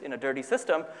increases in a dirty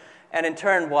system, and in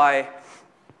turn, why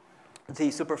the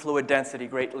superfluid density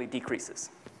greatly decreases.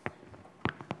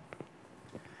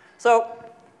 So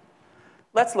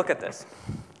let's look at this.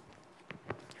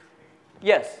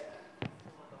 Yes?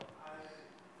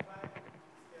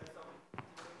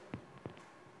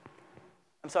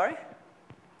 I'm sorry?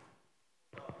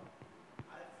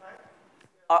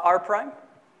 R prime?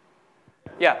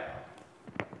 Yeah.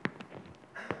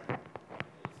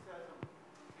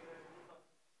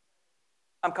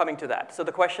 I'm coming to that. So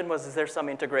the question was, is there some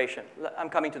integration? I'm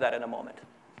coming to that in a moment.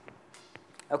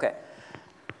 OK.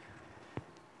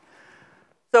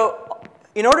 So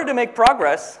in order to make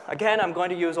progress, again, I'm going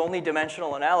to use only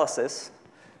dimensional analysis.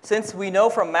 Since we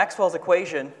know from Maxwell's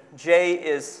equation, J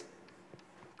is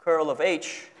curl of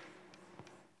H.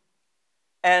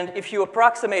 And if you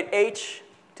approximate H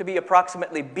to be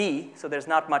approximately B, so there's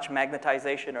not much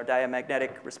magnetization or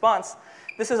diamagnetic response,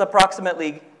 this is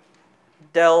approximately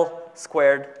del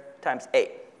squared times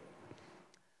A.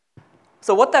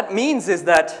 So what that means is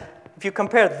that if you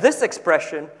compare this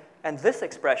expression and this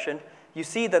expression, you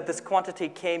see that this quantity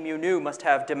k mu nu must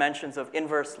have dimensions of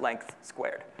inverse length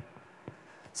squared.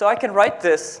 So I can write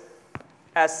this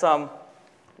as some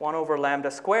 1 over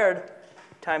lambda squared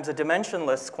times a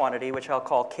dimensionless quantity, which I'll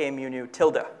call k mu nu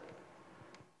tilde.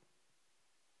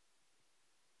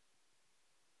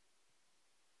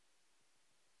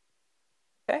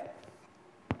 Okay?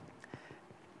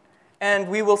 And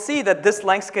we will see that this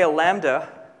length scale lambda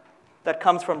that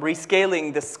comes from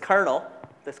rescaling this kernel,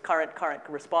 this current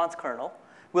response kernel,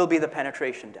 will be the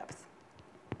penetration depth.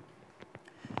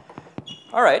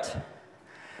 All right.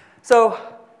 So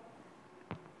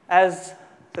as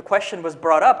the question was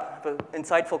brought up, the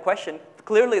insightful question,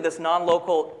 clearly this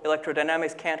non-local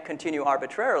electrodynamics can't continue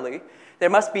arbitrarily. There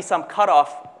must be some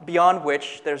cutoff beyond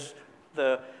which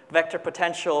the vector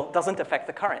potential doesn't affect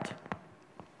the current.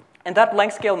 And that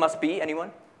length scale must be,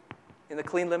 anyone? In the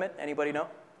clean limit, anybody know?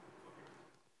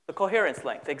 The coherence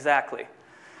length, exactly.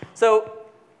 So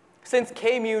since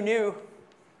k mu nu,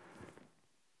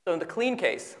 so in the clean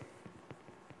case,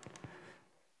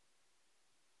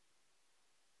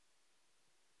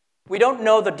 we don't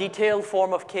know the detailed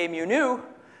form of k mu nu,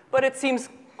 but it seems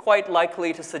quite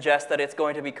likely to suggest that it's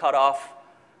going to be cut off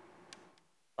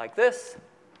like this,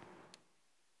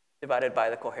 divided by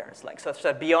the coherence length, such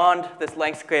that beyond this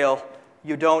length scale,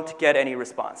 you don't get any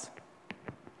response.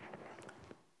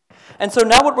 And so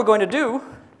now what we're going to do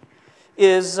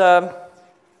is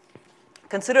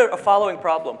consider a following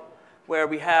problem, where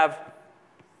we have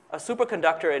a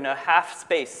superconductor in a half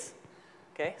space.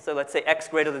 Okay? So let's say x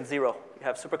greater than 0. You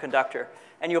have superconductor,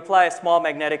 and you apply a small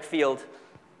magnetic field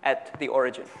at the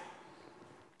origin.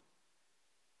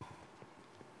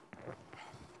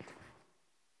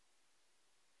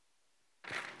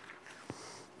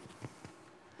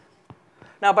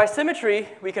 Now, by symmetry,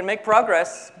 we can make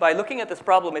progress by looking at this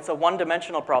problem. It's a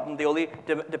one-dimensional problem. The only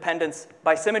dependence,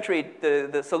 by symmetry,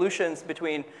 the solutions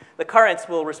between the currents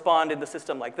will respond in the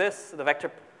system like this. The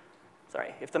vector,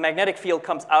 if the magnetic field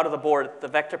comes out of the board, the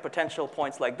vector potential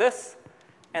points like this,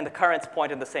 and the currents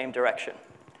point in the same direction.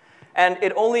 And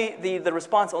the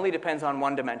response only depends on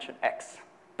one dimension, x.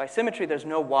 By symmetry, there's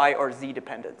no y or z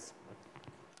dependence.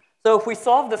 So if we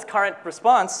solve this current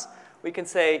response, we can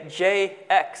say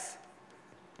jx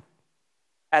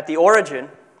at the origin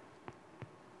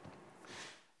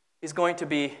is going to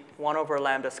be 1 over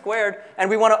lambda squared, and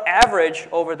we want to average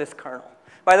over this kernel.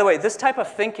 By the way, this type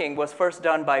of thinking was first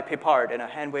done by Pipard in a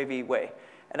hand-wavy way.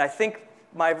 And I think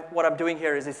what I'm doing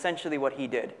here is essentially what he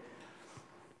did,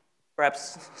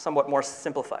 perhaps somewhat more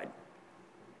simplified.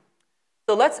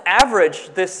 So let's average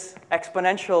this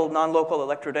exponential non-local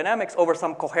electrodynamics over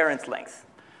some coherence length.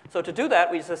 So to do that,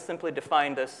 we just simply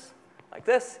define this like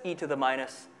this, e to the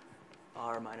minus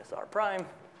r prime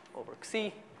over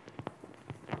xc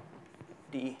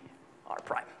d r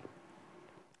prime.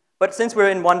 But since we're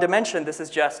in one dimension, this is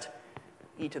just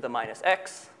e to the minus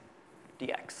x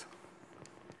dx.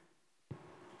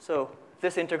 So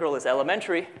this integral is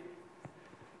elementary,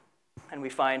 and we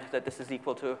find that this is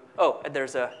equal to,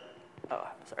 there's a, a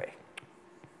of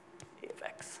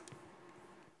x.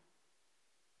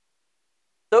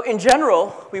 So in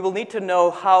general, we will need to know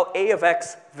how a of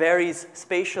x varies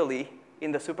spatially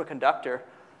in the superconductor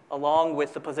along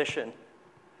with the position.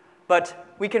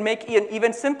 But we can make an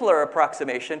even simpler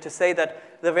approximation to say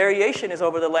that the variation is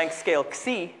over the length scale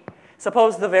xc.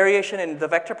 Suppose the variation in the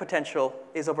vector potential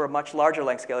is over a much larger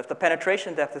length scale. If the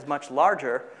penetration depth is much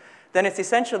larger, then it's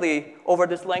essentially over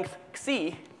this length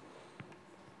xc.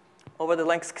 Over the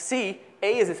length xc,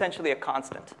 a is essentially a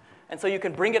constant. And so you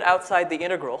can bring it outside the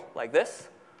integral like this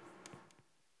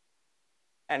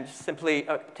and simply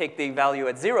take the value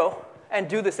at 0 and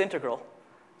do this integral.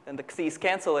 Then the x's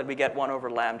cancel, and we get 1 over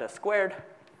lambda squared,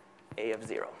 a of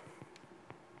 0.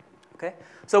 Okay?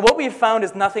 So what we've found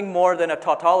is nothing more than a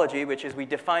tautology, which is we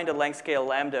defined a length scale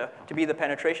lambda to be the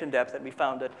penetration depth, and we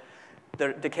found that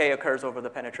the decay occurs over the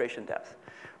penetration depth.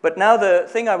 But now the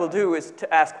thing I will do is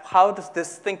to ask, how does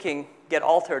this thinking get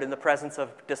altered in the presence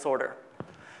of disorder?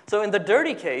 So in the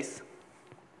dirty case,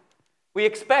 we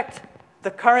expect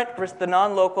the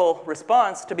non-local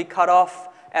response to be cut off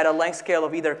at a length scale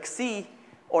of either xc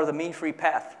or the mean free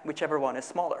path, whichever one is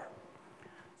smaller.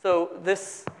 So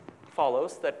this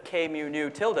follows that k mu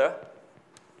nu tilde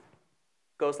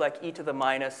goes like e to the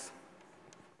minus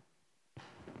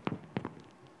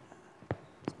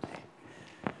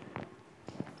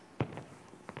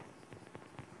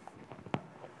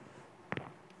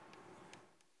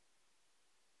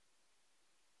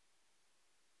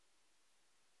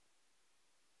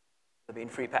the mean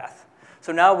free path.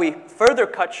 So now we further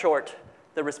cut short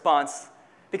the response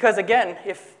because, again,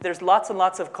 if there's lots and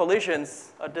lots of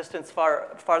collisions a distance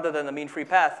farther than the mean free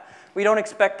path, we don't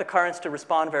expect the currents to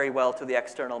respond very well to the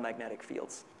external magnetic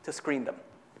fields to screen them.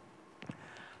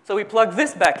 So we plug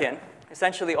this back in.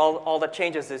 Essentially, all that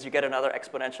changes is you get another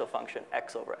exponential function,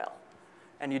 x over L.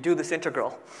 And you do this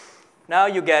integral. Now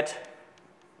you get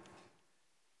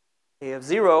a of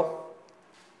 0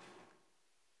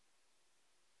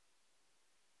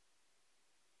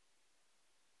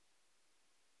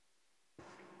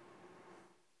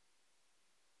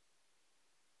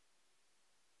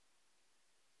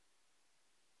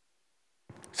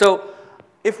 So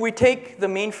if we take the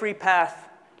mean free path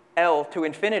L to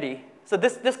infinity, so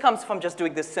this comes from just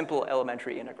doing this simple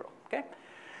elementary integral, okay?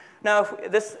 Now,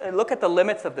 if look at the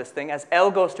limits of this thing. As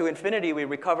L goes to infinity, we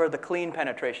recover the clean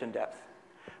penetration depth.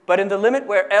 But in the limit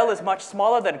where L is much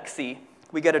smaller than xc,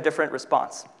 we get a different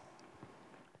response.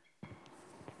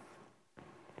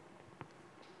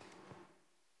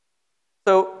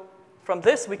 So from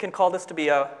this, we can call this to be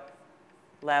a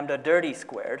lambda dirty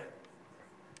squared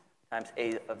times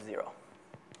a of 0.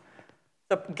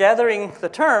 So gathering the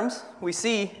terms, we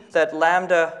see that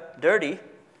lambda dirty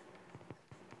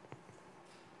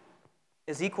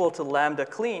is equal to lambda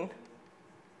clean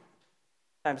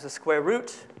times the square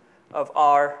root of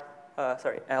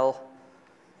L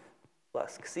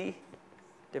plus xc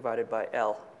divided by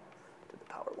L to the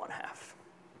power 1/2.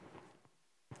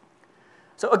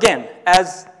 So again,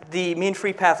 as the mean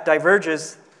free path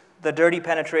diverges, the dirty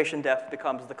penetration depth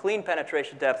becomes the clean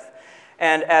penetration depth.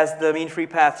 And as the mean free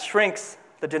path shrinks,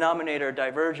 the denominator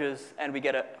diverges, and we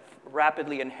get a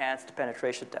rapidly enhanced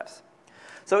penetration depth.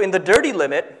 So in the dirty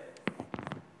limit,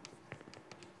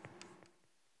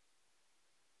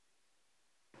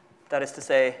 that is to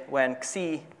say, when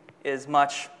xc is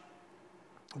much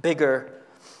bigger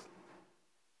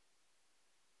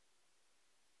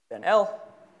than L,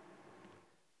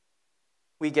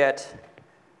 we get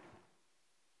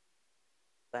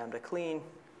lambda clean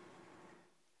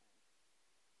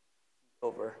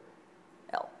over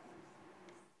L.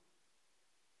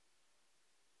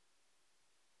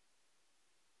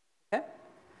 Okay?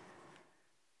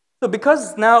 So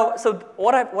because now, so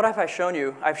what have I shown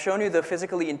you? I've shown you the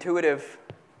physically intuitive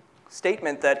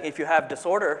statement that if you have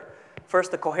disorder,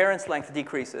 first the coherence length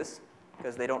decreases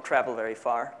because they don't travel very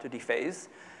far to dephase.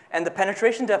 And the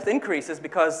penetration depth increases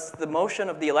because the motion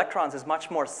of the electrons is much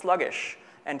more sluggish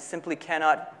and simply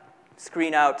cannot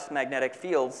screen out magnetic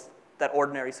fields that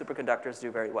ordinary superconductors do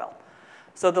very well.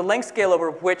 So the length scale over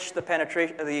which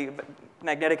the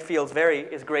magnetic fields vary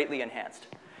is greatly enhanced.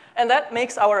 And that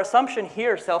makes our assumption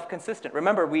here self-consistent.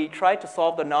 Remember, we tried to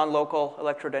solve the non-local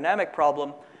electrodynamic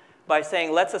problem by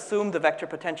saying, let's assume the vector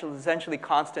potential is essentially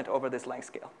constant over this length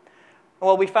scale.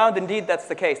 Well, we found indeed that's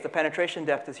the case. The penetration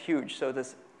depth is huge, so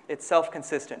it's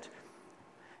self-consistent.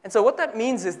 And so what that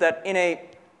means is that in a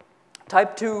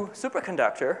type 2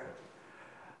 superconductor,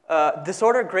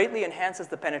 disorder greatly enhances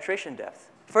the penetration depth.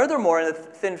 Furthermore, in a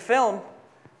thin film,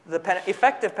 the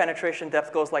effective penetration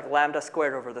depth goes like lambda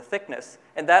squared over the thickness,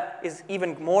 and that is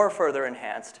even more further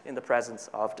enhanced in the presence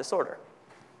of disorder.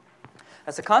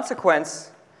 As a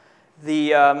consequence,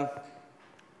 the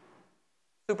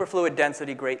superfluid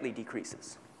density greatly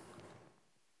decreases.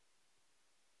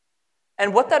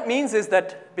 And what that means is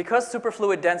that because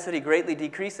superfluid density greatly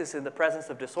decreases in the presence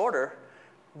of disorder,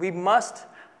 we must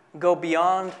go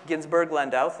beyond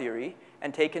Ginzburg-Landau theory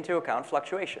and take into account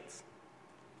fluctuations.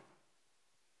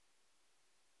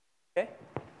 Okay?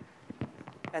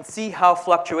 And see how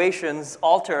fluctuations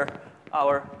alter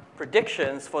our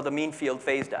predictions for the mean field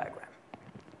phase diagram.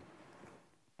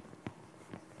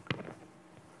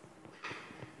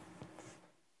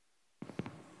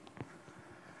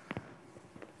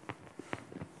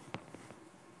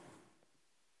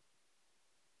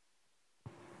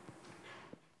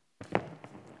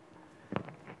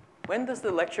 When does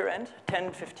the lecture end?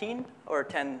 10:15 or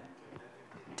 10:30?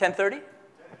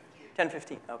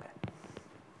 10:15, okay.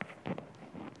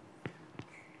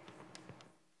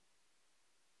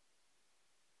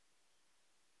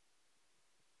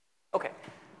 Okay,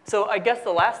 so I guess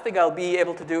the last thing I'll be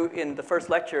able to do in the first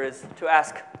lecture is to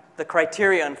ask the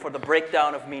criterion for the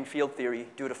breakdown of mean field theory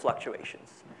due to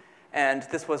fluctuations. And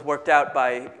this was worked out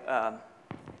by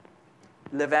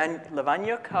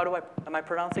Levanyuk, am I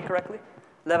pronouncing correctly?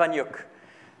 Levanyuk,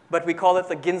 but we call it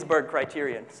the Ginzburg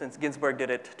criterion since Ginzburg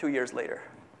did it 2 years later.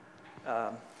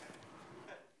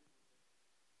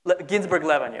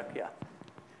 Ginzburg-Levanyuk, yeah.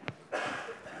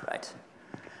 Right.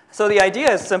 So the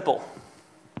idea is simple.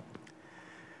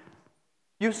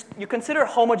 You consider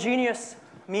homogeneous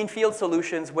mean field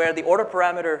solutions where the order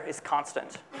parameter is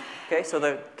constant. Okay, so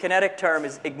the kinetic term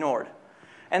is ignored.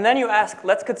 And then you ask,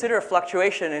 let's consider a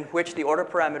fluctuation in which the order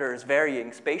parameter is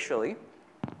varying spatially.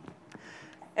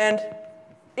 And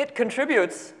it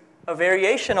contributes a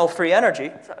variational free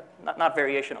energy, not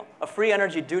variational, a free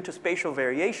energy due to spatial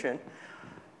variation,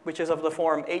 which is of the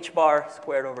form h bar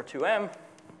squared over 2m.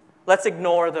 Let's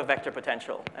ignore the vector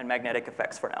potential and magnetic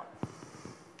effects for now.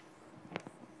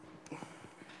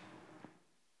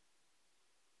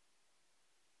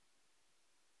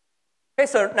 Okay,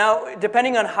 so now,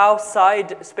 depending on how psi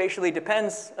spatially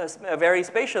depends, varies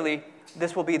spatially,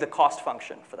 this will be the cost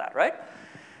function for that, right?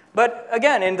 But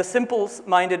again, in the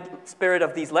simple-minded spirit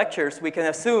of these lectures, we can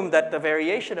assume that the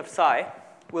variation of psi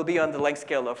will be on the length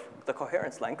scale of the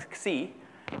coherence length, c,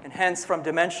 and hence from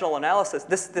dimensional analysis,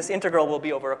 this integral will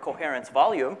be over a coherence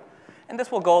volume, and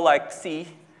this will go like c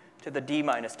to the d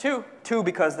minus 2, 2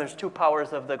 because there's 2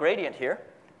 powers of the gradient here,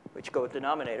 which go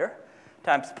denominator,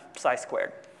 times psi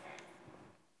squared.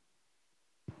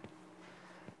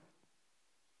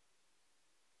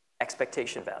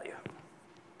 Expectation value.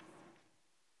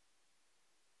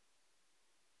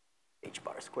 H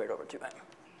bar squared over 2m.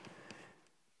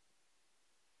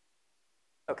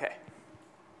 Okay.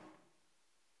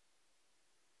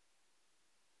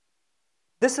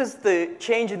 This is the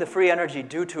change in the free energy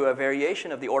due to a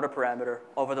variation of the order parameter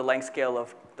over the length scale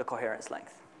of the coherence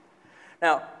length.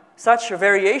 Now, such a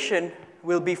variation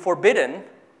will be forbidden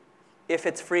if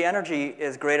its free energy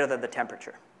is greater than the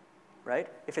temperature, right?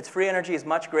 If its free energy is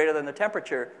much greater than the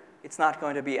temperature, it's not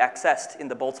going to be accessed in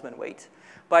the Boltzmann weight.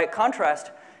 By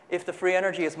contrast, if the free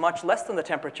energy is much less than the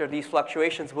temperature, these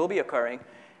fluctuations will be occurring,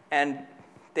 and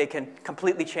they can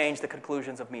completely change the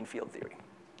conclusions of mean field theory.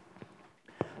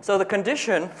 So the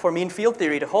condition for mean field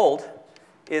theory to hold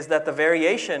is that the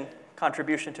variation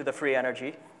contribution to the free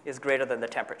energy is greater than the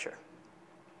temperature.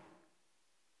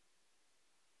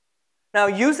 Now,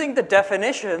 using the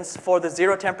definitions for the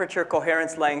zero temperature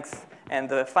coherence length and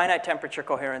the finite temperature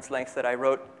coherence length that I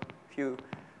wrote a few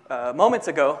moments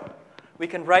ago, we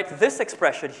can write this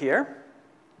expression here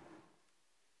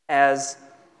as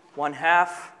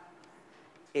 1/2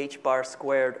 h bar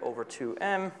squared over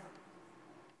 2m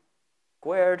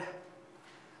squared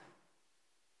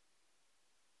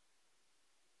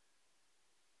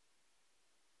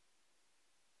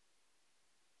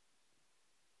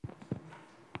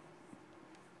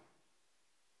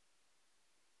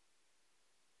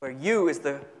where u is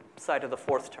the side of the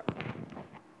fourth term.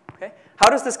 Okay? How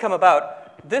does this come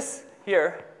about? This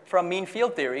here from mean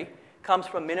field theory comes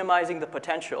from minimizing the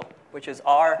potential, which is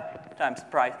r times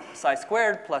psi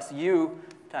squared plus u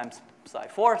times psi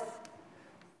fourth.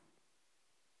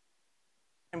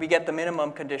 And we get the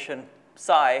minimum condition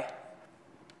psi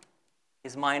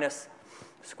is minus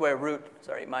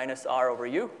r over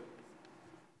u.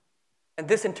 And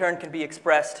this in turn can be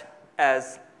expressed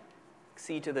as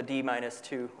c to the d minus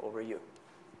 2 over u.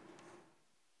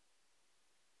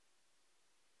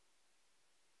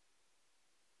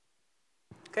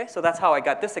 Okay, so that's how I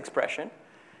got this expression.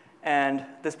 And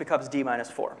this becomes d minus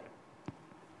 4.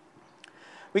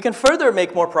 We can further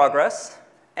make more progress.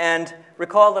 And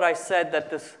recall that I said that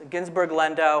this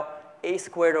Ginzburg-Landau a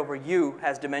squared over u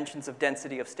has dimensions of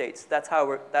density of states.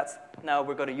 Now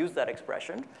we're going to use that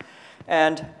expression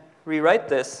and rewrite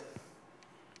this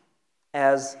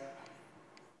as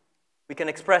we can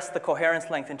express the coherence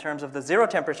length in terms of the zero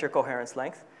temperature coherence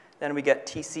length. Then we get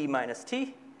Tc minus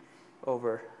T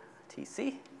over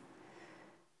Tc.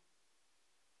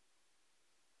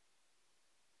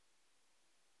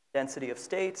 Density of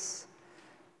states,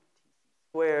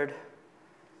 squared.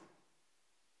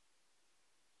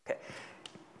 Okay.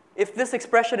 If this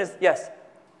expression is, yes?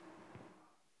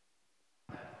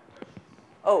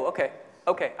 Oh, okay.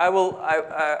 Okay, I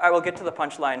will get to the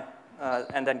punchline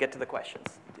and then get to the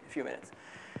questions in a few minutes.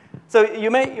 So you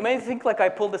may think like I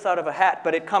pulled this out of a hat,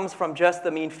 but it comes from just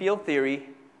the mean field theory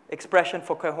expression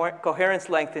for coherence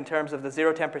length in terms of the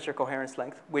zero temperature coherence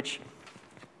length, which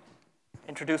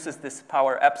introduces this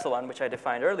power epsilon, which I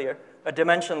defined earlier, a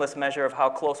dimensionless measure of how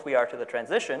close we are to the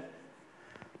transition.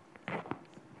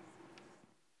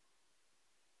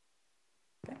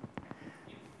 Okay.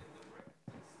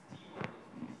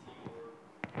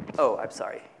 Oh, I'm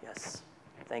sorry. Yes.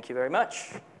 Thank you very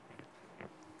much.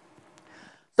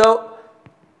 So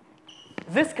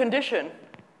this condition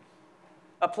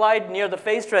applied near the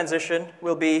phase transition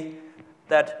will be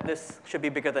that this should be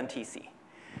bigger than Tc.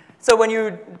 So when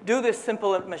you do this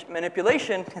simple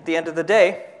manipulation, at the end of the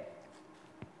day,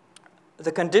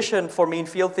 the condition for mean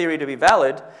field theory to be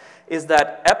valid is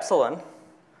that epsilon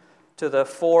to the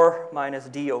 4 minus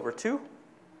d over 2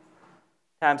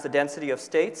 times the density of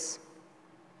states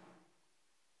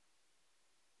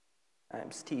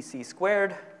times Tc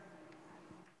squared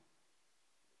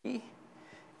E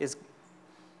is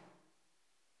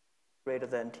greater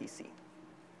than Tc.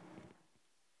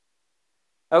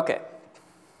 Okay.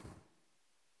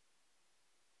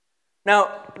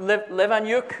 Now,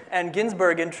 Levanjuk and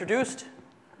Ginzburg introduced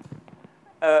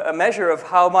a measure of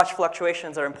how much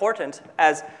fluctuations are important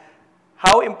as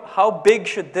how big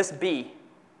should this be,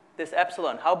 this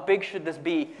epsilon, how big should this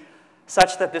be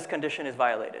such that this condition is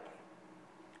violated?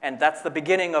 And that's the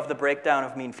beginning of the breakdown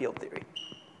of mean field theory.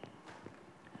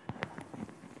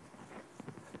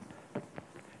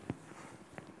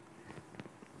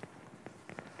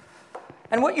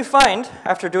 And what you find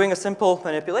after doing a simple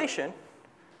manipulation,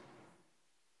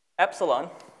 epsilon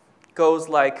goes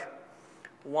like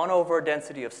 1 over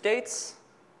density of states,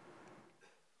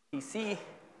 Tc,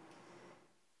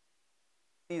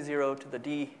 C0 to the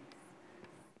d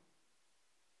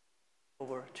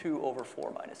over 2 over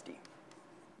 4 minus d.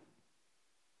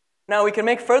 Now we can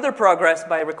make further progress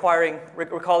by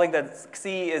recalling that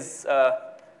C is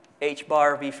h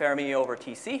bar V Fermi over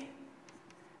Tc,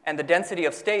 and the density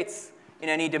of states in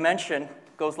any dimension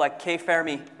goes like K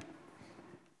Fermi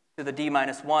to the d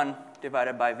minus 1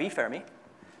 divided by V Fermi.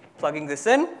 Plugging this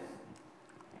in,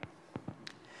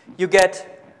 you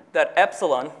get that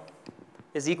epsilon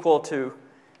is equal to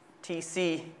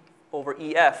Tc over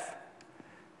EF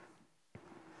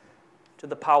to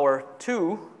the power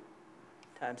 2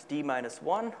 times d minus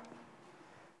 1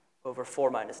 over 4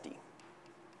 minus d.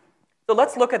 So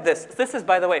let's look at this. This is,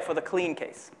 by the way, for the clean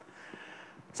case.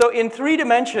 So in 3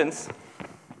 dimensions,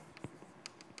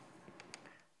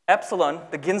 epsilon,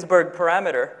 the Ginzburg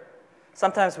parameter,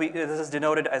 sometimes this is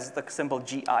denoted as the symbol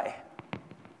Gi.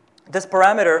 This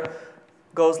parameter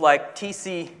goes like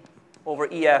Tc over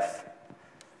EF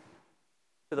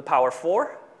to the power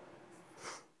 4.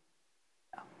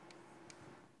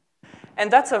 And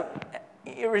that's a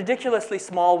ridiculously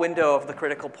small window of the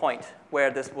critical point where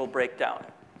this will break down,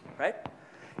 right?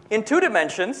 In 2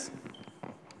 dimensions,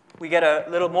 we get a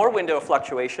little more window of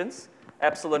fluctuations.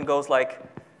 Epsilon goes like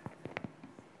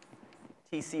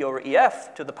Tc over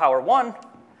EF to the power 1.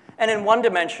 And in 1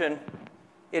 dimension,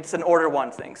 it's an order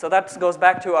 1 thing. So that goes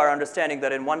back to our understanding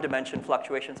that in 1 dimension,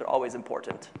 fluctuations are always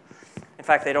important. In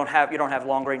fact, you don't have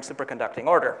long-range superconducting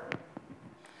order.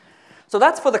 So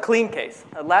that's for the clean case.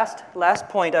 The last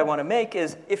point I want to make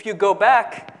is if you go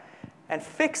back and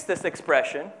fix this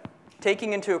expression,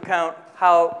 taking into account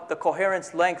how the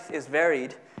coherence length is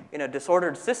varied in a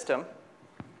disordered system,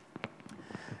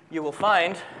 you will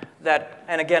find that,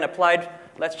 and again, applied,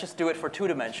 let's just do it for 2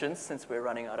 dimensions since we're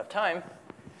running out of time.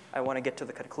 I want to get to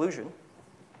the conclusion.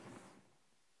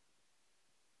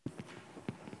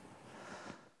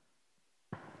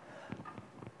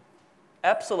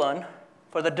 epsilon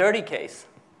for the dirty case.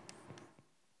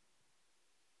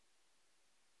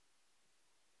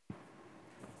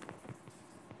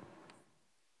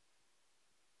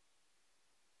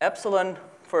 Epsilon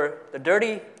for the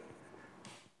dirty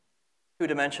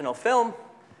two-dimensional film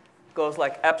goes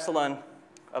like epsilon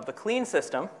of the clean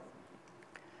system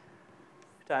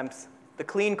times the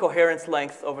clean coherence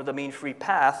length over the mean free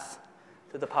path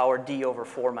to the power d over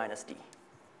 4 minus d.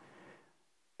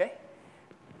 Okay?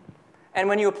 And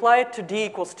when you apply it to d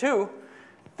equals 2,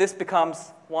 this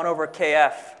becomes 1 over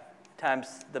kf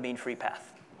times the mean free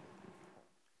path.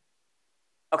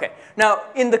 Okay, now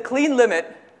in the clean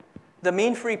limit, the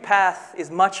mean free path is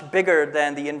much bigger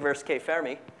than the inverse k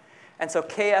Fermi, and so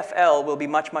kfl will be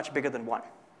much, much bigger than 1.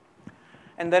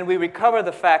 And then we recover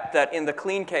the fact that in the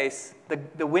clean case,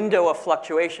 the window of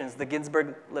fluctuations, the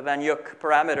Ginzburg-Levaniuk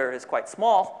parameter, is quite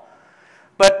small.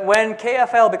 But when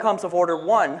kfl becomes of order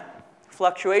 1,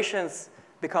 fluctuations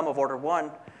become of order 1,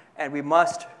 and we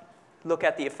must look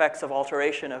at the effects of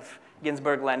alteration of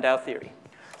Ginzburg-Landau theory.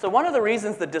 So one of the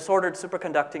reasons the disordered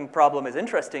superconducting problem is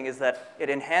interesting is that it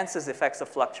enhances effects of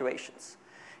fluctuations.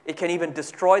 It can even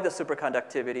destroy the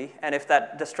superconductivity, and if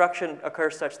that destruction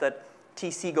occurs such that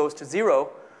Tc goes to 0,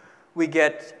 we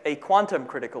get a quantum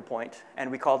critical point, and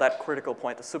we call that critical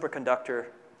point the superconductor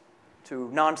to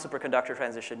non-superconductor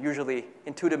transition. Usually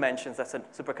in 2 dimensions, that's a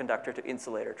superconductor to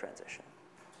insulator transition.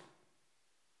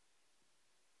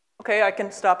 Okay, I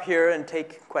can stop here and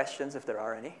take questions if there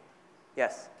are any.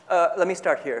 Yes, let me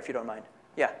start here if you don't mind.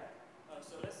 Yeah.